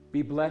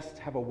 Be blessed.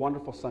 Have a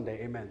wonderful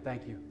Sunday. Amen.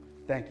 Thank you.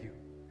 Thank you.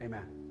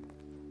 Amen.